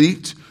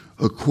complete,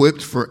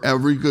 equipped for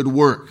every good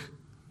work.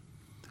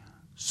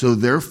 So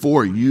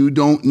therefore, you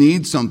don't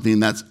need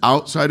something that's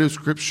outside of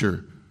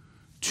Scripture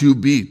to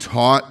be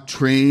taught,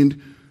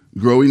 trained,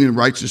 growing in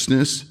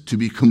righteousness, to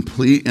be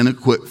complete and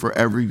equipped for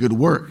every good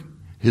work.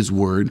 His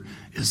word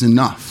is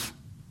enough.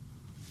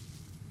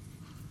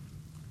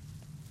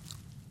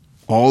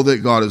 All that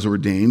God has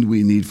ordained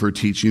we need for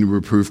teaching,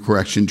 reproof,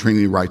 correction,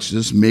 training in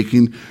righteousness,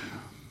 making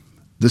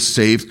the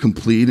saved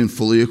complete and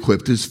fully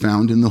equipped is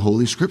found in the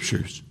Holy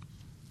Scriptures.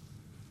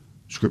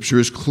 Scripture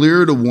is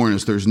clear to warn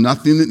us. There's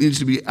nothing that needs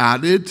to be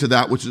added to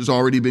that which has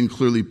already been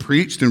clearly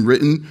preached and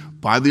written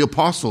by the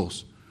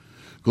apostles.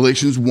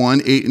 Galatians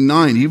 1, 8 and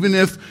 9. Even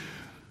if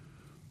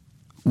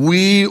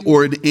we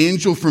or an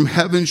angel from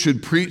heaven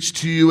should preach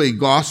to you a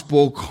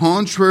gospel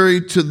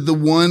contrary to the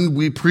one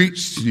we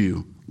preach to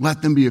you,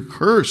 let them be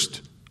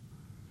accursed.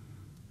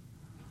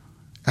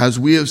 As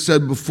we have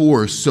said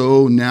before,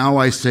 so now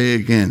I say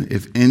again,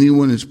 if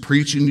anyone is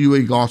preaching to you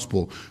a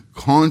gospel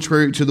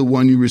contrary to the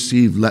one you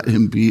received, let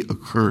him be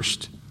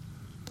accursed.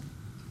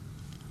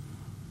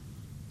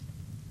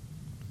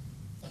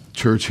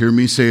 Church, hear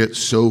me say it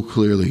so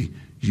clearly.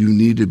 You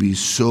need to be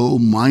so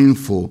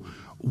mindful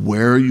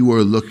where you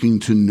are looking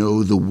to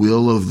know the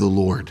will of the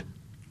Lord.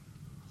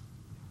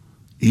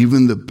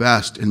 Even the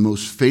best and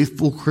most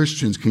faithful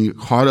Christians can get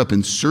caught up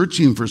in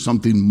searching for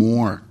something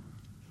more,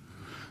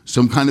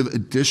 some kind of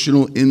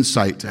additional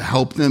insight to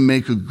help them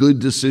make a good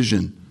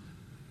decision.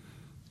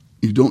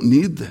 You don't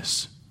need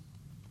this.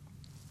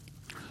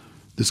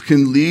 This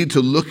can lead to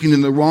looking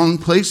in the wrong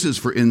places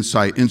for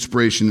insight,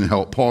 inspiration, and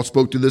help. Paul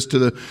spoke to this to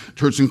the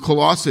church in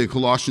Colossae,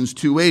 Colossians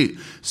 2:8.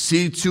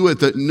 See to it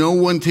that no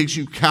one takes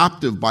you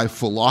captive by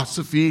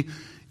philosophy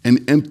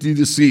and empty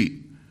deceit,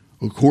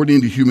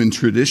 according to human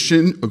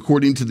tradition,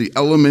 according to the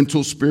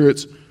elemental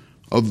spirits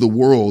of the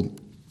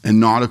world, and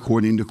not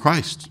according to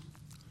Christ.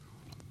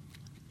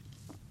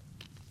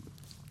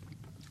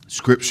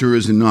 Scripture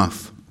is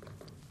enough.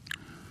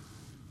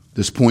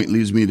 This point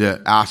leads me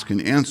to ask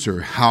and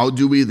answer, how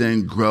do we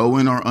then grow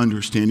in our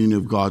understanding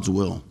of God's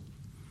will?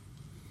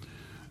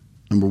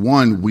 Number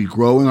one, we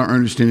grow in our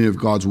understanding of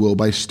God's will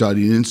by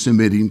studying and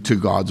submitting to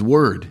God's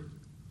word.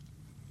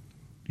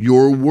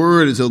 Your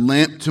word is a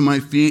lamp to my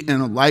feet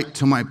and a light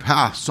to my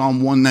path.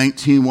 Psalm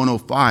 119,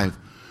 105.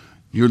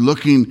 You're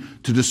looking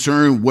to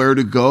discern where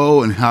to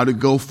go and how to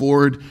go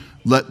forward.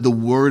 Let the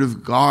word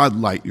of God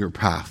light your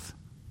path.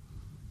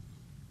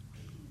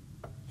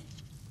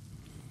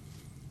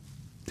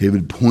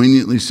 David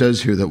poignantly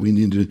says here that we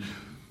need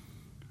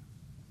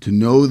to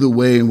know the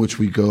way in which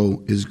we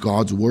go is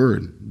God's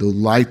word, the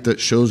light that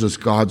shows us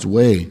God's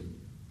way.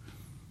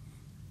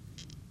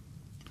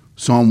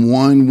 Psalm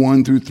 1,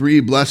 1 through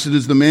 3, blessed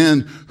is the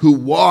man who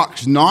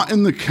walks not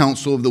in the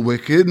counsel of the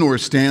wicked, nor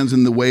stands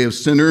in the way of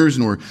sinners,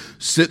 nor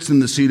sits in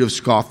the seat of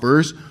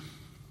scoffers.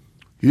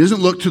 He doesn't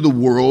look to the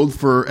world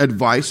for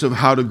advice of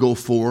how to go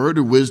forward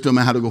or wisdom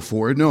on how to go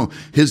forward. No,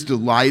 his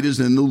delight is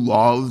in the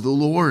law of the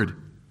Lord.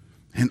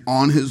 And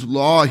on his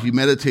law he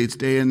meditates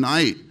day and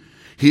night.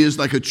 He is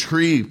like a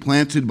tree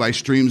planted by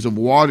streams of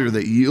water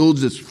that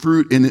yields its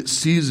fruit in its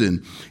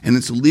season, and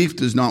its leaf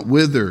does not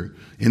wither.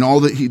 In all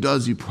that he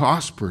does, he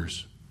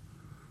prospers.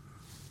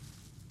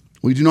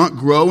 We do not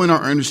grow in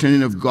our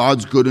understanding of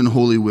God's good and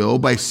holy will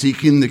by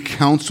seeking the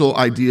counsel,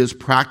 ideas,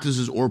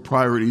 practices, or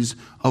priorities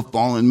of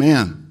fallen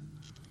man.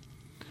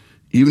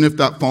 Even if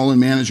that fallen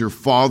man is your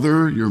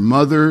father, your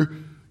mother,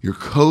 your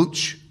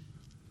coach,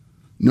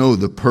 no,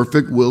 the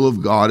perfect will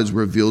of God is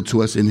revealed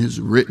to us in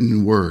his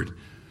written word,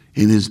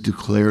 in his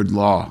declared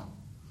law.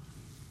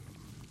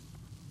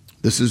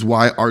 This is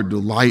why our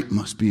delight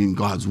must be in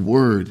God's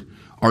word.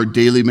 Our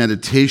daily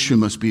meditation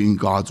must be in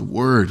God's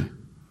word.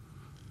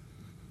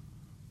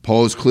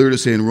 Paul is clear to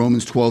say in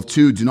Romans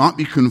 12:2, do not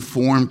be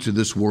conformed to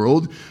this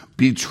world,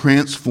 be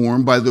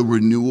transformed by the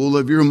renewal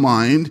of your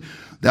mind,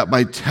 that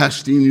by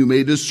testing you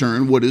may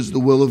discern what is the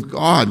will of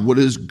God, what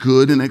is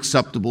good and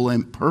acceptable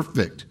and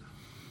perfect.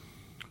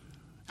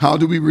 How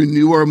do we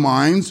renew our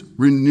minds,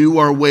 renew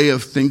our way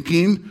of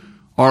thinking,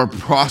 our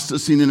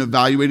processing and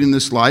evaluating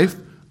this life?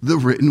 The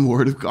written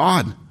word of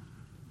God.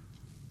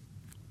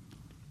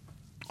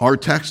 Our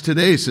text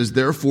today says,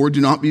 therefore, do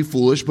not be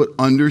foolish, but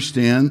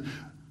understand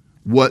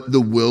what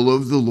the will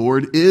of the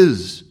Lord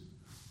is.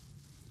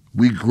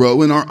 We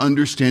grow in our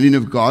understanding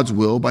of God's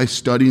will by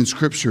studying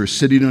Scripture,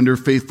 sitting under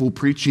faithful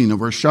preaching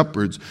of our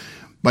shepherds,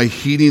 by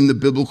heeding the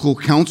biblical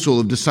counsel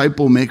of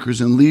disciple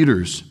makers and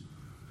leaders.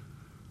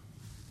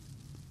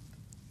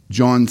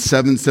 John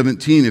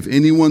 7:17, if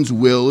anyone's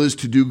will is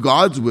to do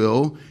God's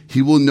will,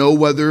 he will know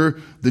whether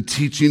the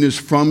teaching is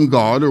from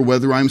God or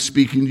whether I'm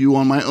speaking to you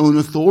on my own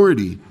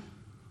authority.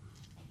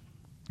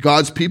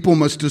 God's people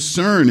must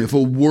discern if a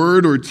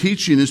word or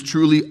teaching is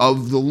truly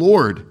of the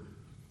Lord.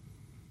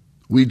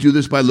 We do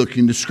this by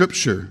looking to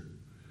Scripture.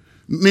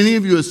 Many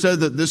of you have said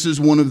that this is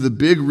one of the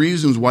big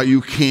reasons why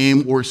you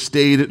came or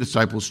stayed at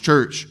Disciples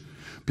Church,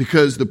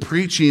 because the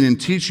preaching and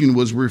teaching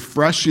was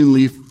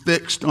refreshingly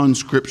fixed on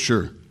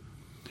Scripture.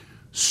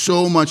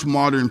 So much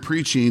modern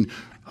preaching,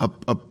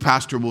 a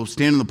pastor will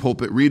stand in the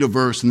pulpit, read a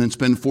verse, and then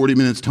spend 40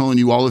 minutes telling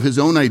you all of his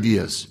own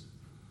ideas.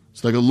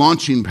 It's like a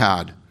launching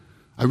pad.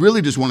 I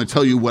really just want to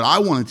tell you what I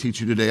want to teach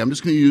you today. I'm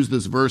just going to use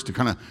this verse to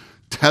kind of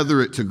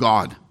tether it to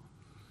God.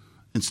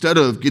 Instead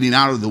of getting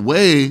out of the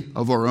way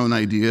of our own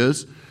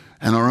ideas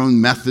and our own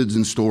methods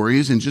and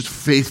stories and just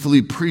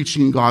faithfully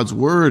preaching God's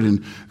word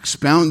and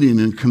expounding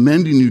and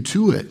commending you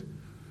to it.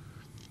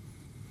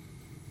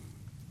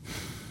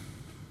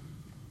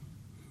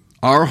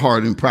 Our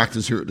heart and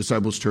practice here at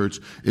Disciples Church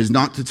is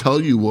not to tell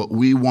you what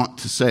we want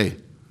to say,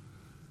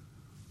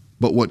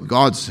 but what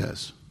God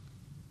says.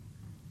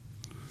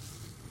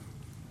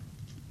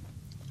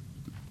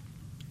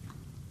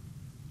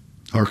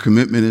 Our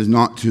commitment is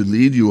not to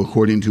lead you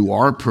according to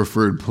our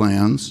preferred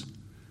plans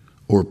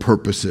or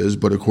purposes,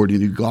 but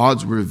according to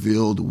God's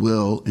revealed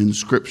will in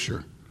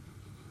Scripture.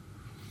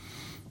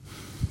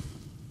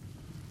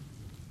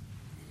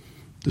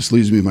 This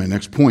leads me to my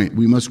next point.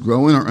 We must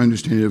grow in our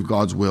understanding of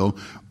God's will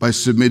by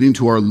submitting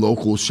to our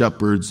local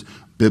shepherds'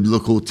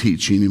 biblical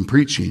teaching and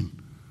preaching.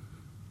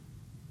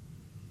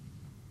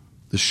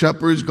 The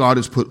shepherds God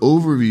has put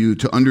over you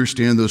to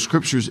understand those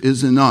scriptures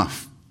is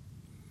enough.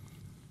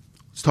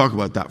 Let's talk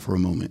about that for a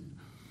moment.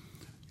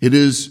 It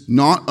is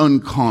not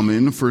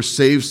uncommon for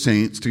saved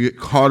saints to get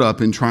caught up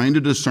in trying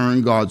to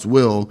discern God's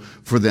will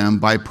for them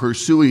by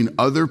pursuing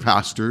other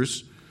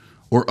pastors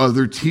or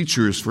other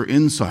teachers for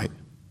insight.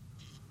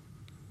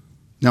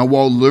 Now,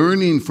 while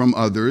learning from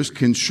others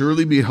can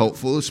surely be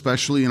helpful,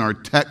 especially in our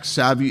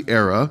tech-savvy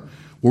era,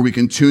 where we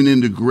can tune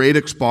into great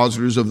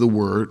expositors of the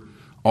Word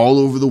all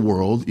over the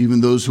world,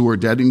 even those who are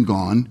dead and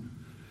gone,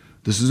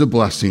 this is a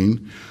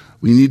blessing.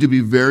 We need to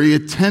be very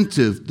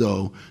attentive,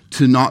 though,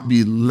 to not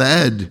be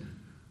led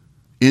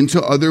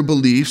into other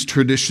beliefs,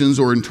 traditions,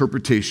 or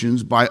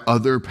interpretations by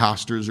other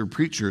pastors or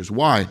preachers.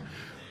 Why?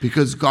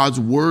 Because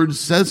God's Word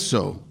says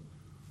so.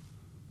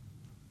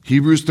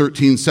 Hebrews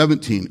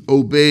 13:17,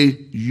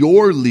 obey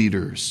your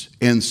leaders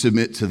and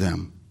submit to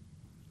them.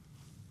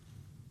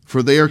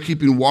 For they are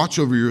keeping watch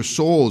over your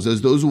souls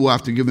as those who will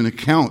have to give an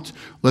account.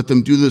 Let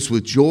them do this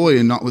with joy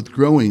and not with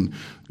groaning,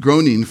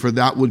 for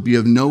that would be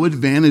of no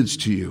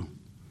advantage to you.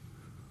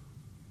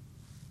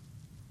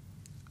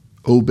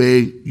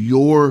 Obey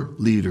your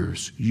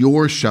leaders,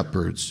 your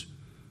shepherds,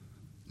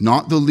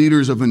 not the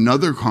leaders of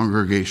another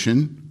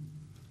congregation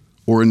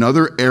or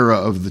another era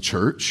of the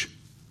church,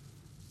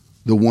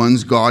 the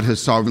ones God has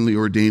sovereignly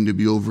ordained to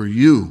be over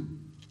you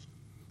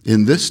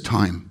in this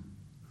time.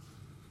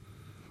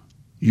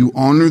 You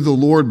honor the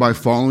Lord by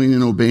following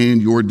and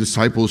obeying your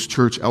disciples'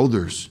 church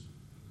elders,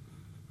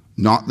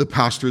 not the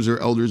pastors or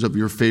elders of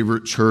your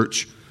favorite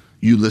church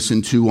you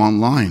listen to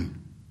online.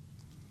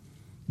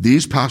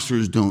 These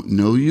pastors don't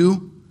know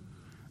you.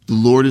 The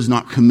Lord has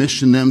not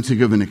commissioned them to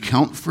give an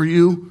account for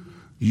you.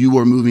 You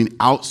are moving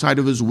outside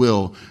of his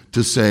will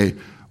to say,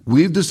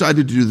 we've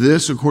decided to do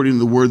this according to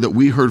the word that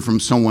we heard from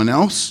someone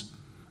else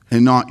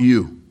and not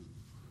you.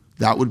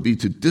 That would be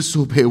to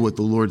disobey what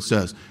the Lord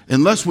says.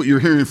 Unless what you're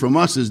hearing from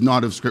us is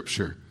not of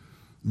Scripture.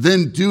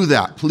 Then do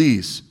that,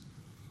 please.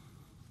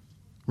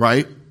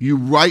 Right? You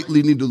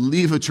rightly need to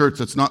leave a church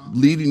that's not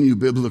leading you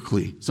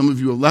biblically. Some of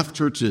you have left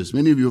churches.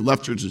 Many of you have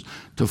left churches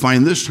to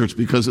find this church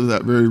because of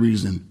that very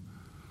reason.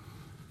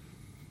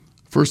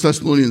 1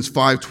 Thessalonians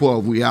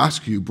 5:12, we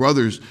ask you,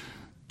 brothers,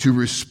 to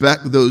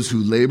respect those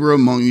who labor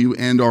among you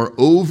and are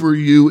over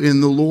you in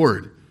the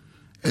Lord,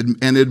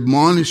 and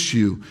admonish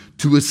you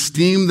to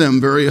esteem them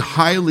very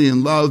highly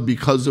in love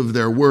because of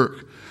their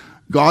work.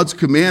 God's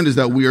command is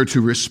that we are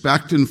to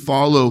respect and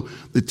follow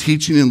the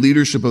teaching and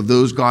leadership of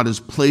those God has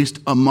placed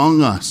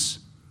among us.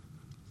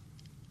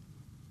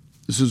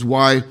 This is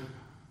why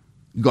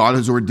God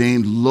has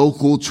ordained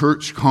local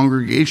church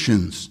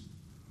congregations,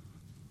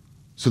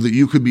 so that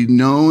you could be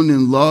known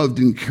and loved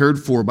and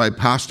cared for by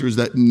pastors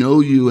that know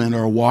you and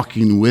are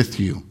walking with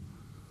you.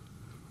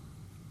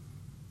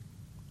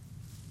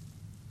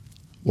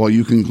 While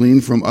you can glean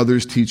from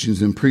others'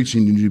 teachings and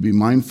preaching, you need to be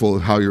mindful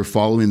of how you're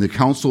following the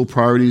counsel,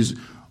 priorities,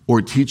 or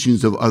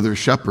teachings of other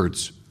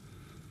shepherds.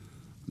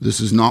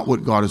 This is not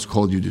what God has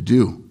called you to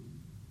do.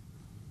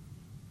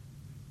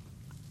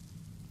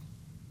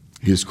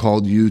 He has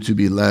called you to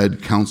be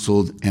led,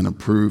 counseled, and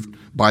approved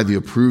by the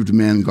approved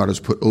man God has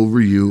put over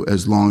you,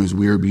 as long as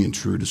we are being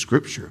true to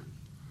Scripture.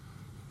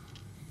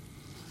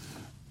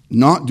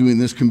 Not doing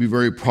this can be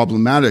very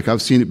problematic.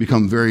 I've seen it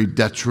become very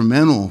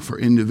detrimental for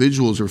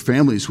individuals or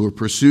families who have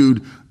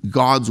pursued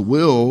God's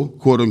will,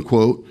 quote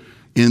unquote,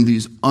 in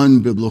these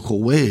unbiblical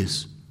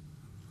ways.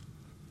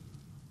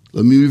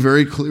 Let me be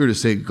very clear to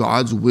say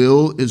God's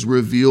will is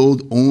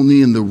revealed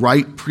only in the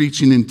right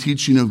preaching and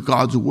teaching of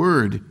God's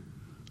word.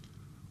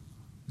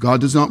 God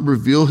does not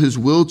reveal his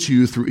will to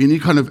you through any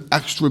kind of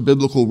extra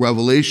biblical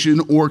revelation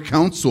or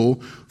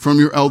counsel from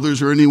your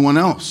elders or anyone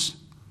else.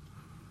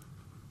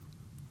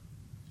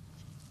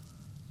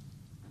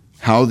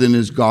 How then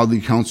is godly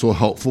counsel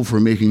helpful for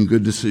making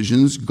good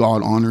decisions,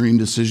 God-honoring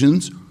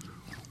decisions?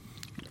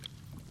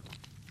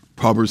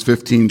 Proverbs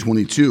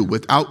 15:22,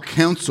 without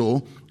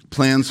counsel,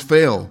 plans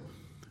fail,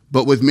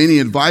 but with many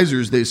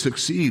advisors they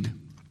succeed.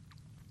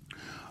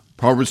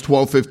 Proverbs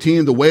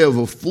 12:15, the way of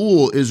a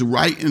fool is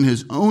right in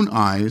his own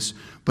eyes,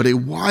 but a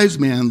wise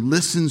man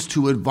listens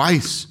to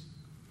advice.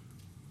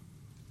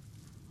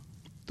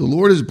 The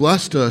Lord has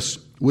blessed us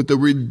with the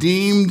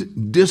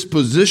redeemed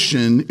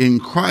disposition in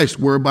Christ,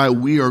 whereby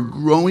we are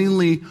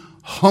growingly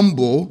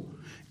humble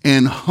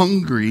and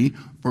hungry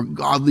for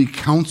godly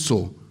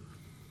counsel.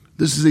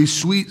 This is a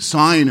sweet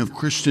sign of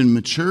Christian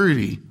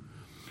maturity.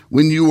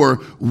 when you are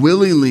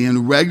willingly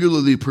and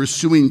regularly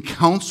pursuing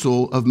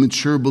counsel of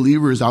mature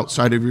believers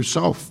outside of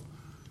yourself.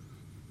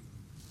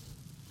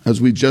 As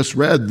we just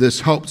read,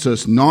 this helps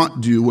us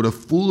not do what a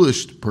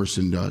foolish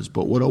person does,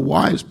 but what a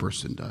wise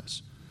person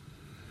does.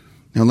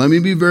 Now, let me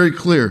be very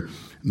clear.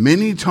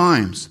 Many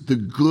times, the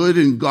good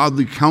and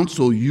godly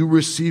counsel you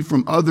receive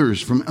from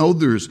others, from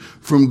elders,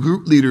 from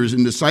group leaders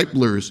and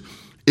disciplers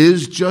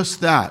is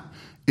just that.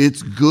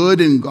 It's good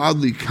and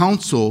godly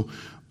counsel,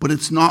 but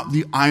it's not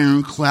the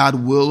ironclad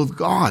will of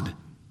God.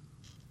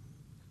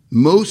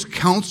 Most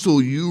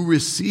counsel you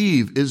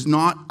receive is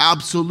not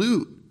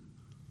absolute,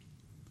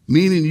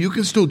 meaning you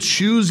can still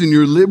choose in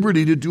your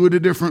liberty to do it a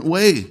different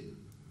way.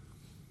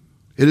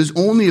 It is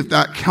only if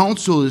that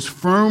counsel is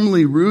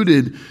firmly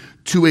rooted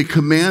to a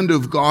command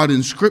of God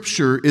in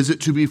Scripture is it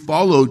to be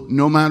followed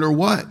no matter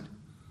what.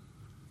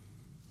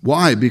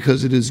 Why?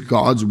 Because it is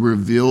God's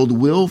revealed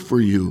will for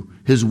you,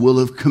 his will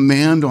of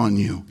command on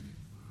you.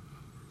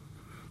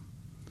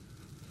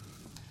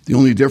 The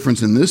only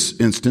difference in this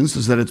instance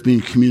is that it's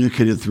being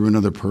communicated through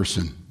another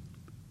person.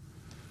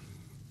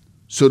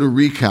 So to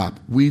recap,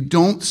 we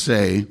don't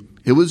say,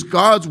 it was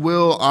God's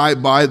will I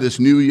buy this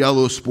new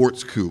yellow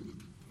sports coupe.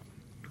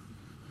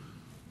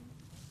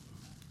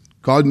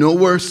 God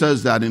nowhere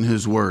says that in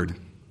his word.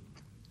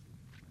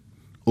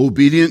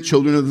 Obedient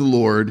children of the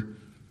Lord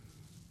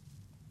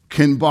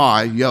can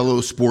buy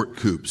yellow sport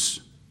coupes.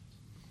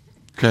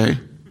 Okay?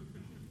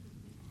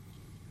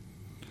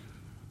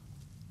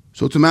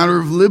 So it's a matter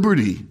of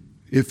liberty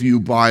if you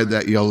buy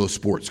that yellow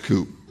sports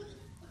coupe.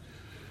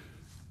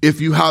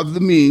 If you have the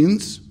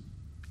means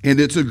and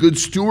it's a good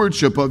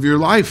stewardship of your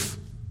life,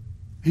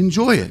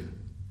 enjoy it.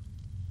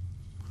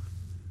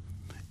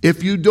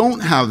 If you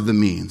don't have the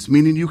means,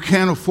 meaning you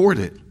can't afford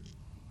it,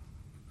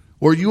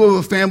 or you have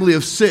a family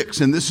of 6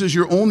 and this is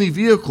your only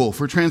vehicle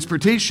for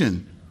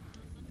transportation,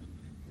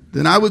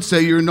 then I would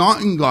say you're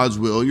not in God's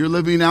will. You're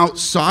living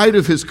outside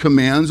of his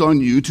commands on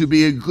you to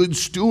be a good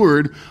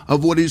steward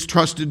of what he's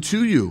trusted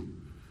to you.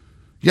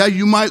 Yeah,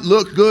 you might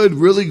look good,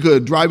 really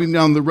good, driving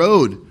down the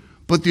road,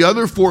 but the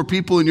other 4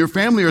 people in your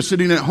family are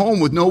sitting at home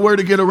with nowhere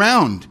to get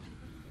around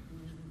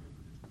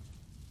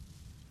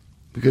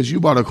because you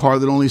bought a car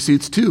that only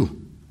seats 2.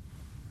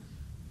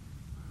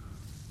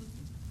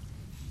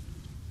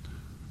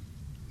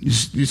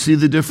 You see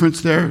the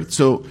difference there?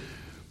 So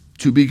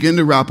to begin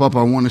to wrap up,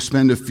 I want to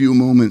spend a few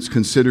moments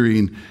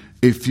considering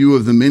a few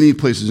of the many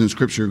places in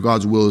Scripture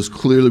God's will is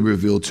clearly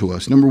revealed to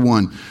us. Number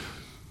one,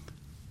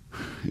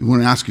 you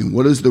want to ask him,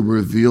 what is the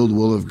revealed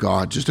will of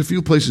God? Just a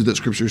few places that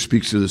Scripture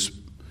speaks to this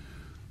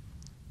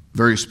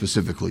very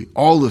specifically.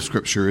 All of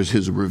Scripture is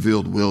his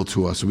revealed will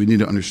to us, so we need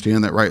to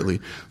understand that rightly.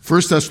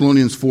 1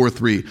 Thessalonians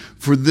 4:3,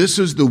 for this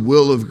is the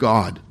will of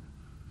God,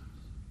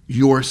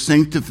 your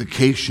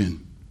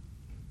sanctification.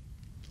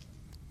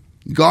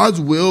 God's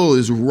will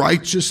is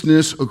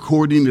righteousness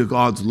according to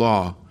God's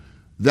law.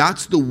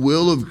 That's the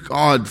will of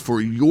God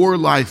for your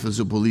life as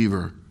a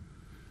believer.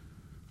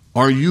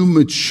 Are you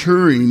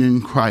maturing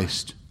in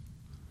Christ?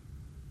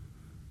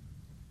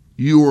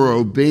 You are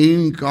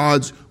obeying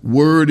God's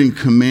word and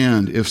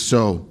command. If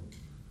so,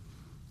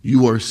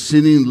 you are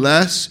sinning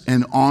less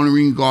and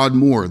honoring God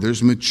more.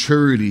 There's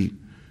maturity.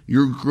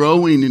 You're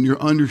growing in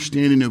your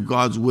understanding of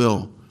God's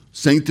will.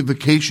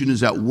 Sanctification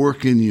is at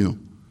work in you.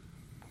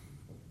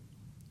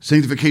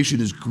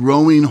 Sanctification is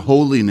growing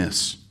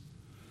holiness.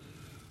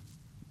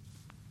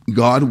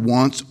 God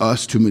wants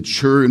us to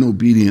mature in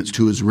obedience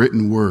to his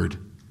written word.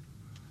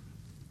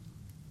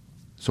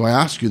 So I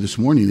ask you this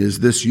morning, is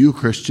this you,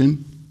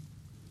 Christian?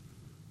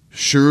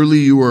 Surely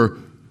you are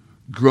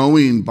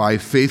growing by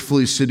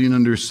faithfully sitting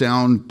under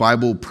sound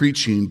Bible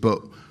preaching,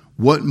 but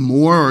what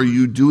more are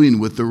you doing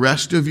with the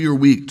rest of your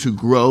week to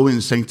grow in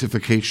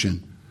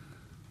sanctification?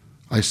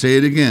 I say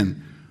it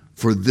again,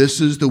 for this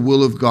is the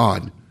will of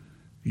God,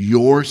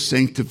 your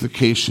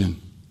sanctification.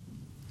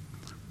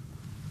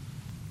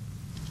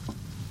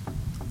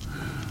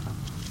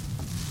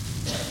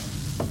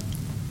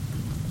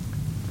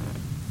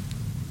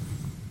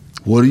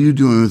 What are you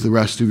doing with the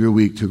rest of your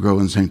week to grow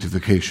in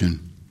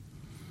sanctification?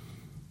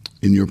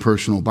 In your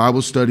personal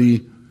Bible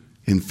study,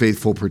 in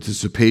faithful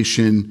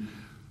participation,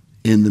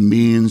 in the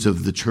means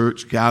of the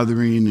church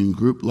gathering and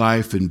group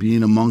life and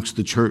being amongst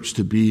the church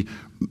to be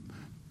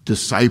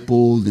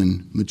discipled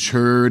and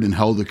matured and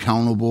held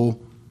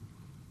accountable.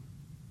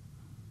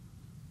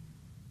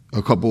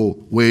 A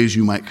couple ways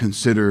you might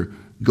consider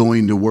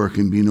going to work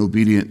and being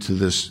obedient to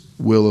this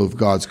will of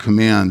God's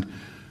command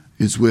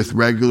is with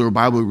regular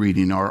Bible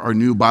reading. Our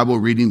new Bible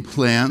reading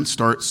plan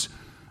starts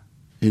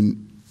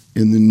in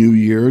the new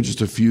year,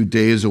 just a few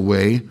days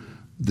away.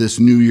 This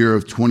new year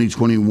of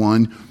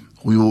 2021,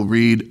 we will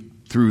read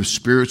through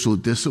spiritual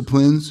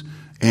disciplines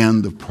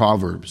and the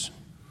Proverbs,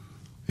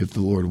 if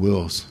the Lord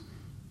wills.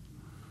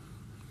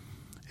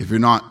 If you're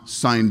not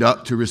signed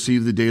up to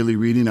receive the daily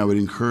reading, I would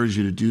encourage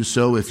you to do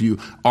so. If you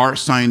are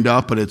signed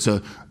up, but it's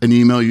an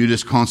email you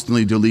just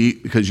constantly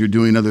delete because you're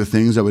doing other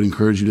things, I would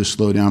encourage you to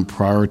slow down,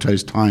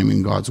 prioritize time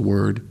in God's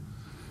Word.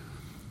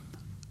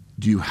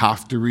 Do you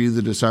have to read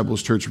the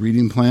Disciples Church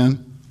reading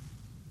plan?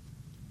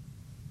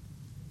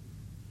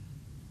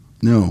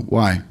 No.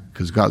 Why?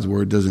 Because God's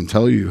word doesn't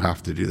tell you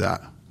have to do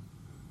that.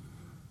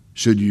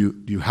 Do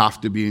you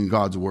have to be in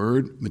God's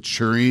word,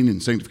 maturing in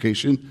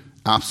sanctification?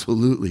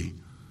 Absolutely.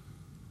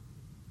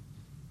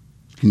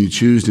 Can you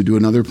choose to do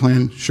another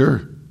plan?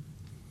 Sure.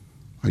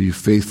 Are you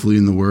faithfully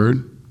in the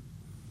word?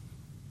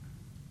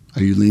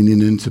 Are you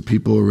leaning into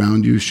people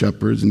around you,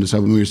 shepherds and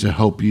disciple makers, to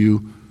help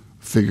you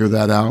figure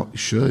that out? You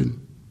should.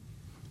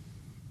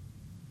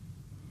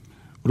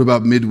 What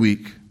about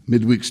midweek?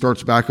 Midweek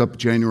starts back up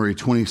January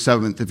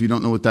 27th. If you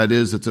don't know what that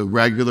is, it's a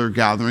regular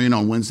gathering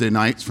on Wednesday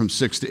nights from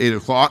 6 to 8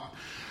 o'clock.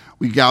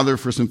 We gather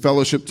for some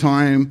fellowship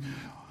time.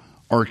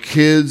 Our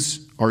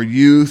kids, our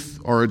youth,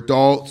 our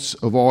adults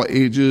of all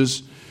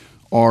ages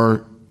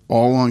are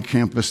all on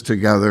campus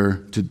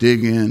together to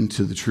dig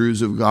into the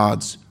truths of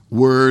God's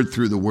word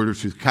through the Word of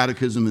Truth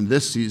Catechism. In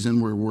this season,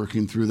 we're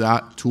working through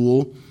that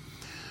tool.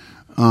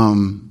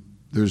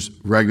 There's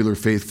regular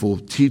faithful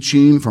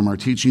teaching from our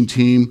teaching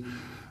team.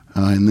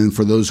 And then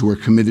for those who are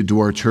committed to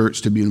our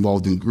church, to be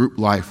involved in group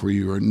life where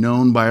you are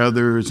known by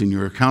others and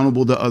you're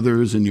accountable to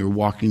others and you're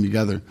walking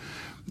together.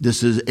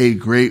 This is a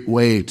great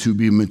way to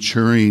be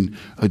maturing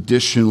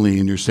additionally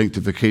in your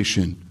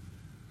sanctification.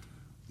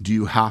 Do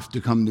you have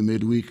to come to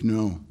midweek?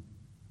 No.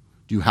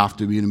 Do you have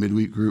to be in a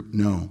midweek group?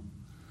 No.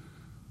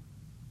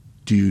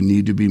 Do you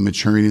need to be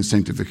maturing in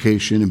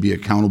sanctification and be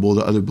accountable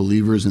to other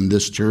believers in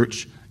this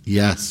church?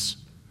 Yes.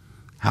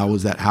 How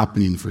is that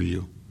happening for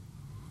you?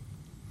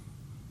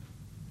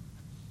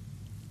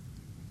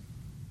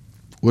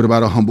 What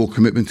about a humble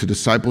commitment to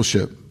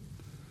discipleship?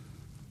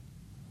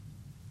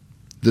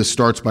 This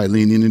starts by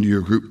leaning into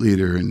your group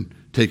leader and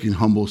taking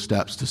humble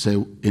steps to say,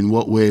 in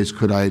what ways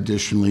could I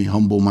additionally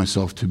humble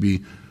myself to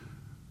be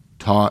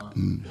taught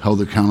and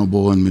held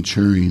accountable and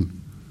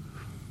maturing?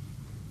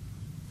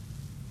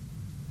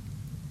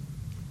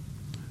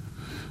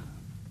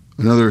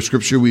 Another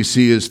scripture we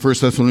see is 1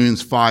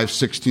 Thessalonians 5,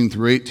 16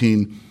 through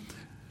 18.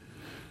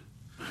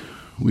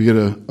 We get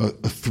a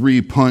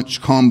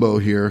three-punch combo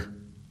here.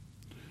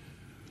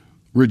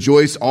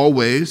 Rejoice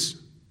always,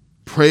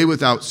 pray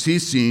without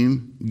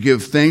ceasing,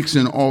 give thanks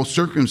in all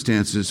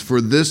circumstances,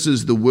 for this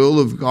is the will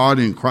of God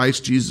in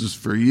Christ Jesus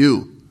for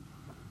you.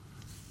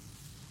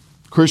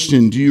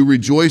 Christian, do you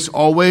rejoice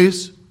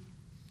always?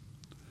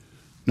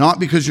 Not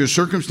because your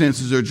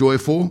circumstances are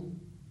joyful,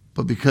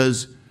 but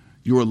because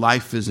your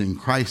life is in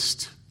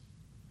Christ.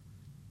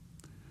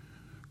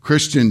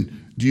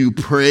 Christian, do you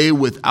pray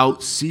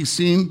without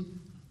ceasing?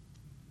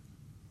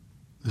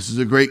 This is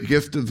a great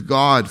gift of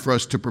God for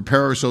us to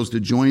prepare ourselves to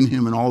join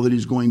him in all that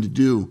he's going to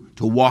do,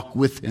 to walk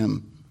with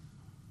him.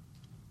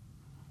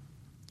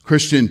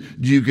 Christian,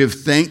 do you give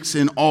thanks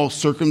in all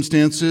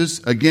circumstances?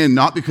 Again,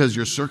 not because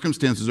your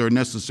circumstances are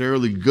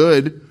necessarily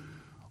good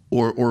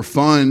or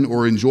fun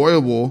or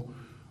enjoyable,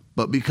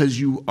 but because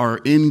you are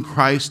in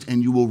Christ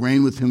and you will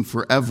reign with him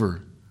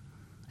forever.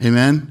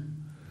 Amen?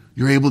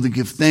 You're able to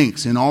give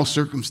thanks in all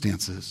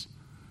circumstances.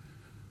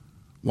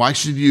 Why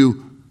should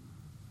you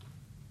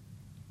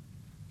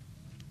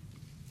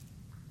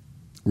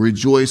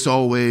rejoice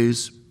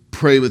always,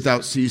 pray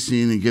without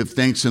ceasing, and give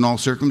thanks in all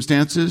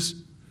circumstances?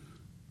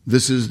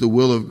 This is the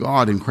will of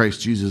God in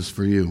Christ Jesus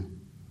for you.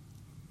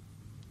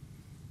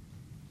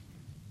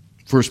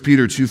 1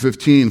 Peter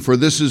 2:15, for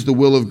this is the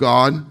will of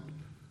God,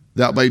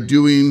 that by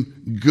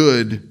doing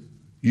good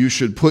you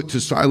should put to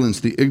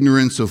silence the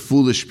ignorance of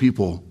foolish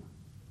people.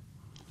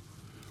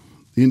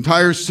 The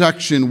entire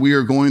section we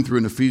are going through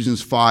in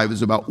Ephesians 5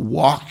 is about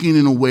walking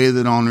in a way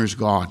that honors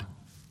God.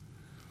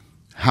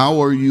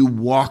 How are you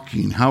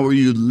walking? How are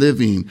you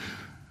living?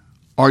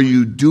 Are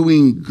you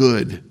doing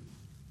good?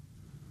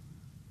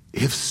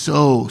 If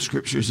so,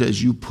 Scripture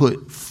says you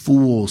put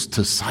fools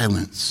to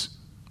silence.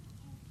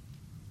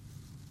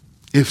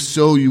 If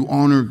so, you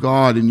honor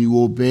God and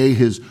you obey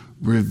his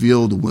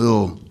revealed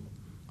will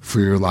for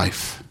your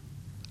life.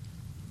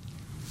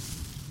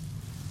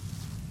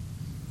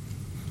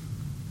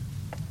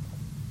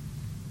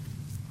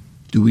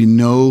 Do we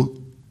know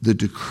the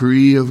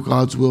decree of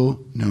God's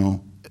will?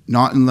 No.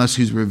 Not unless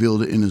he's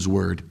revealed it in his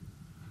word.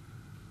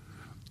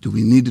 Do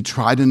we need to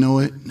try to know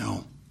it?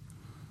 No.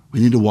 We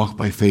need to walk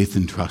by faith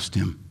and trust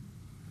him.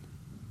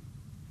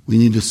 We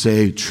need to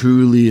say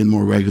truly and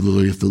more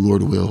regularly, if the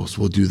Lord wills,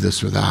 we'll do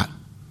this or that.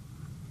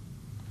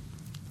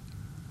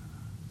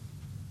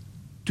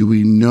 Do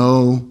we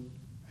know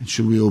and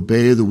should we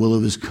obey the will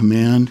of his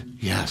command?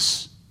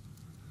 Yes.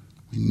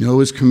 We know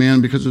his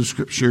command because of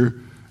Scripture,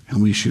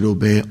 and we should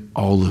obey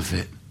all of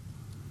it.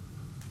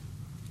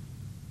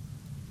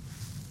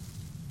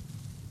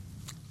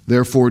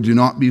 Therefore, do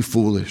not be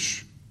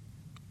foolish,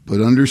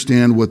 but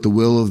understand what the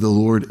will of the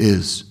Lord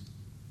is.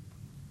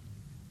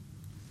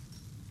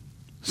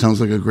 Sounds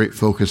like a great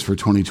focus for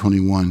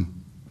 2021.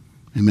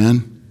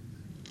 Amen?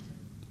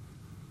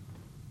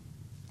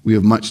 We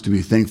have much to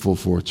be thankful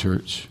for,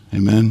 church.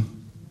 Amen?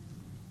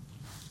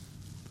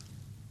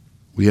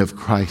 We have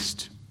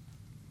Christ.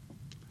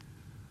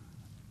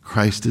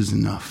 Christ is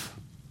enough.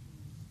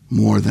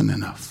 More than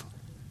enough.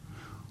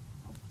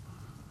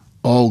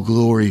 All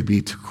glory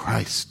be to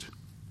Christ.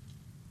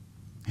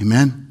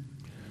 Amen?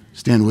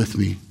 Stand with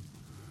me.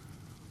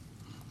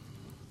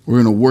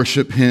 We're going to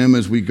worship him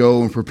as we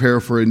go and prepare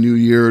for a new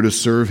year to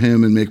serve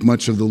him and make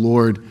much of the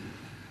Lord.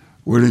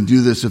 We're going to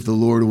do this if the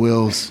Lord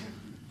wills.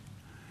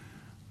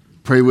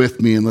 Pray with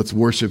me and let's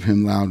worship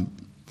him loud.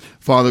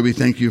 Father, we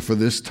thank you for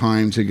this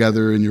time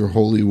together in your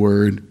holy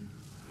word.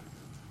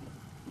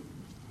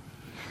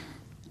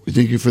 We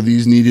thank you for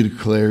these needed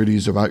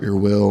clarities about your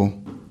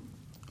will,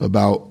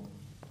 about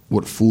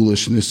what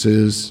foolishness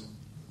is,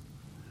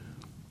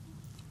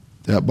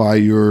 that by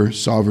your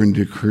sovereign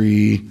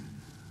decree,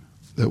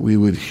 that we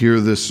would hear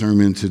this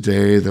sermon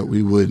today, that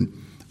we would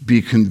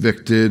be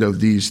convicted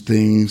of these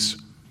things,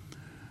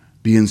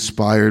 be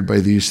inspired by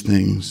these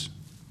things,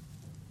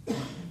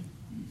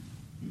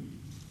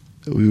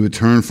 that we would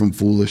turn from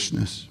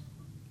foolishness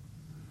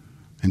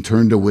and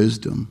turn to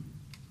wisdom,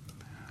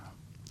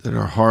 that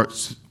our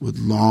hearts would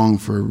long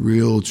for a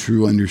real,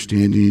 true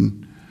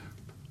understanding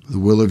of the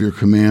will of your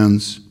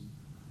commands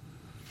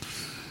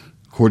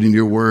according to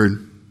your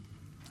word,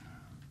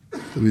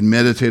 that we'd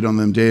meditate on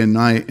them day and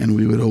night and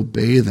we would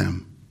obey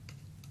them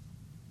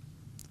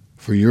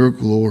for your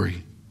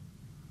glory,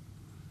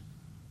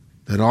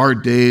 that our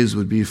days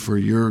would be for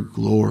your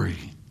glory.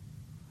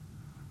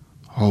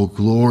 All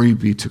glory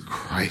be to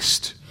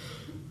Christ.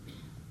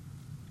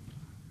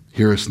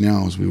 Hear us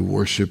now as we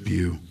worship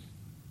you.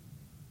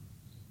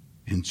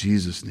 In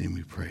Jesus' name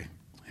we pray.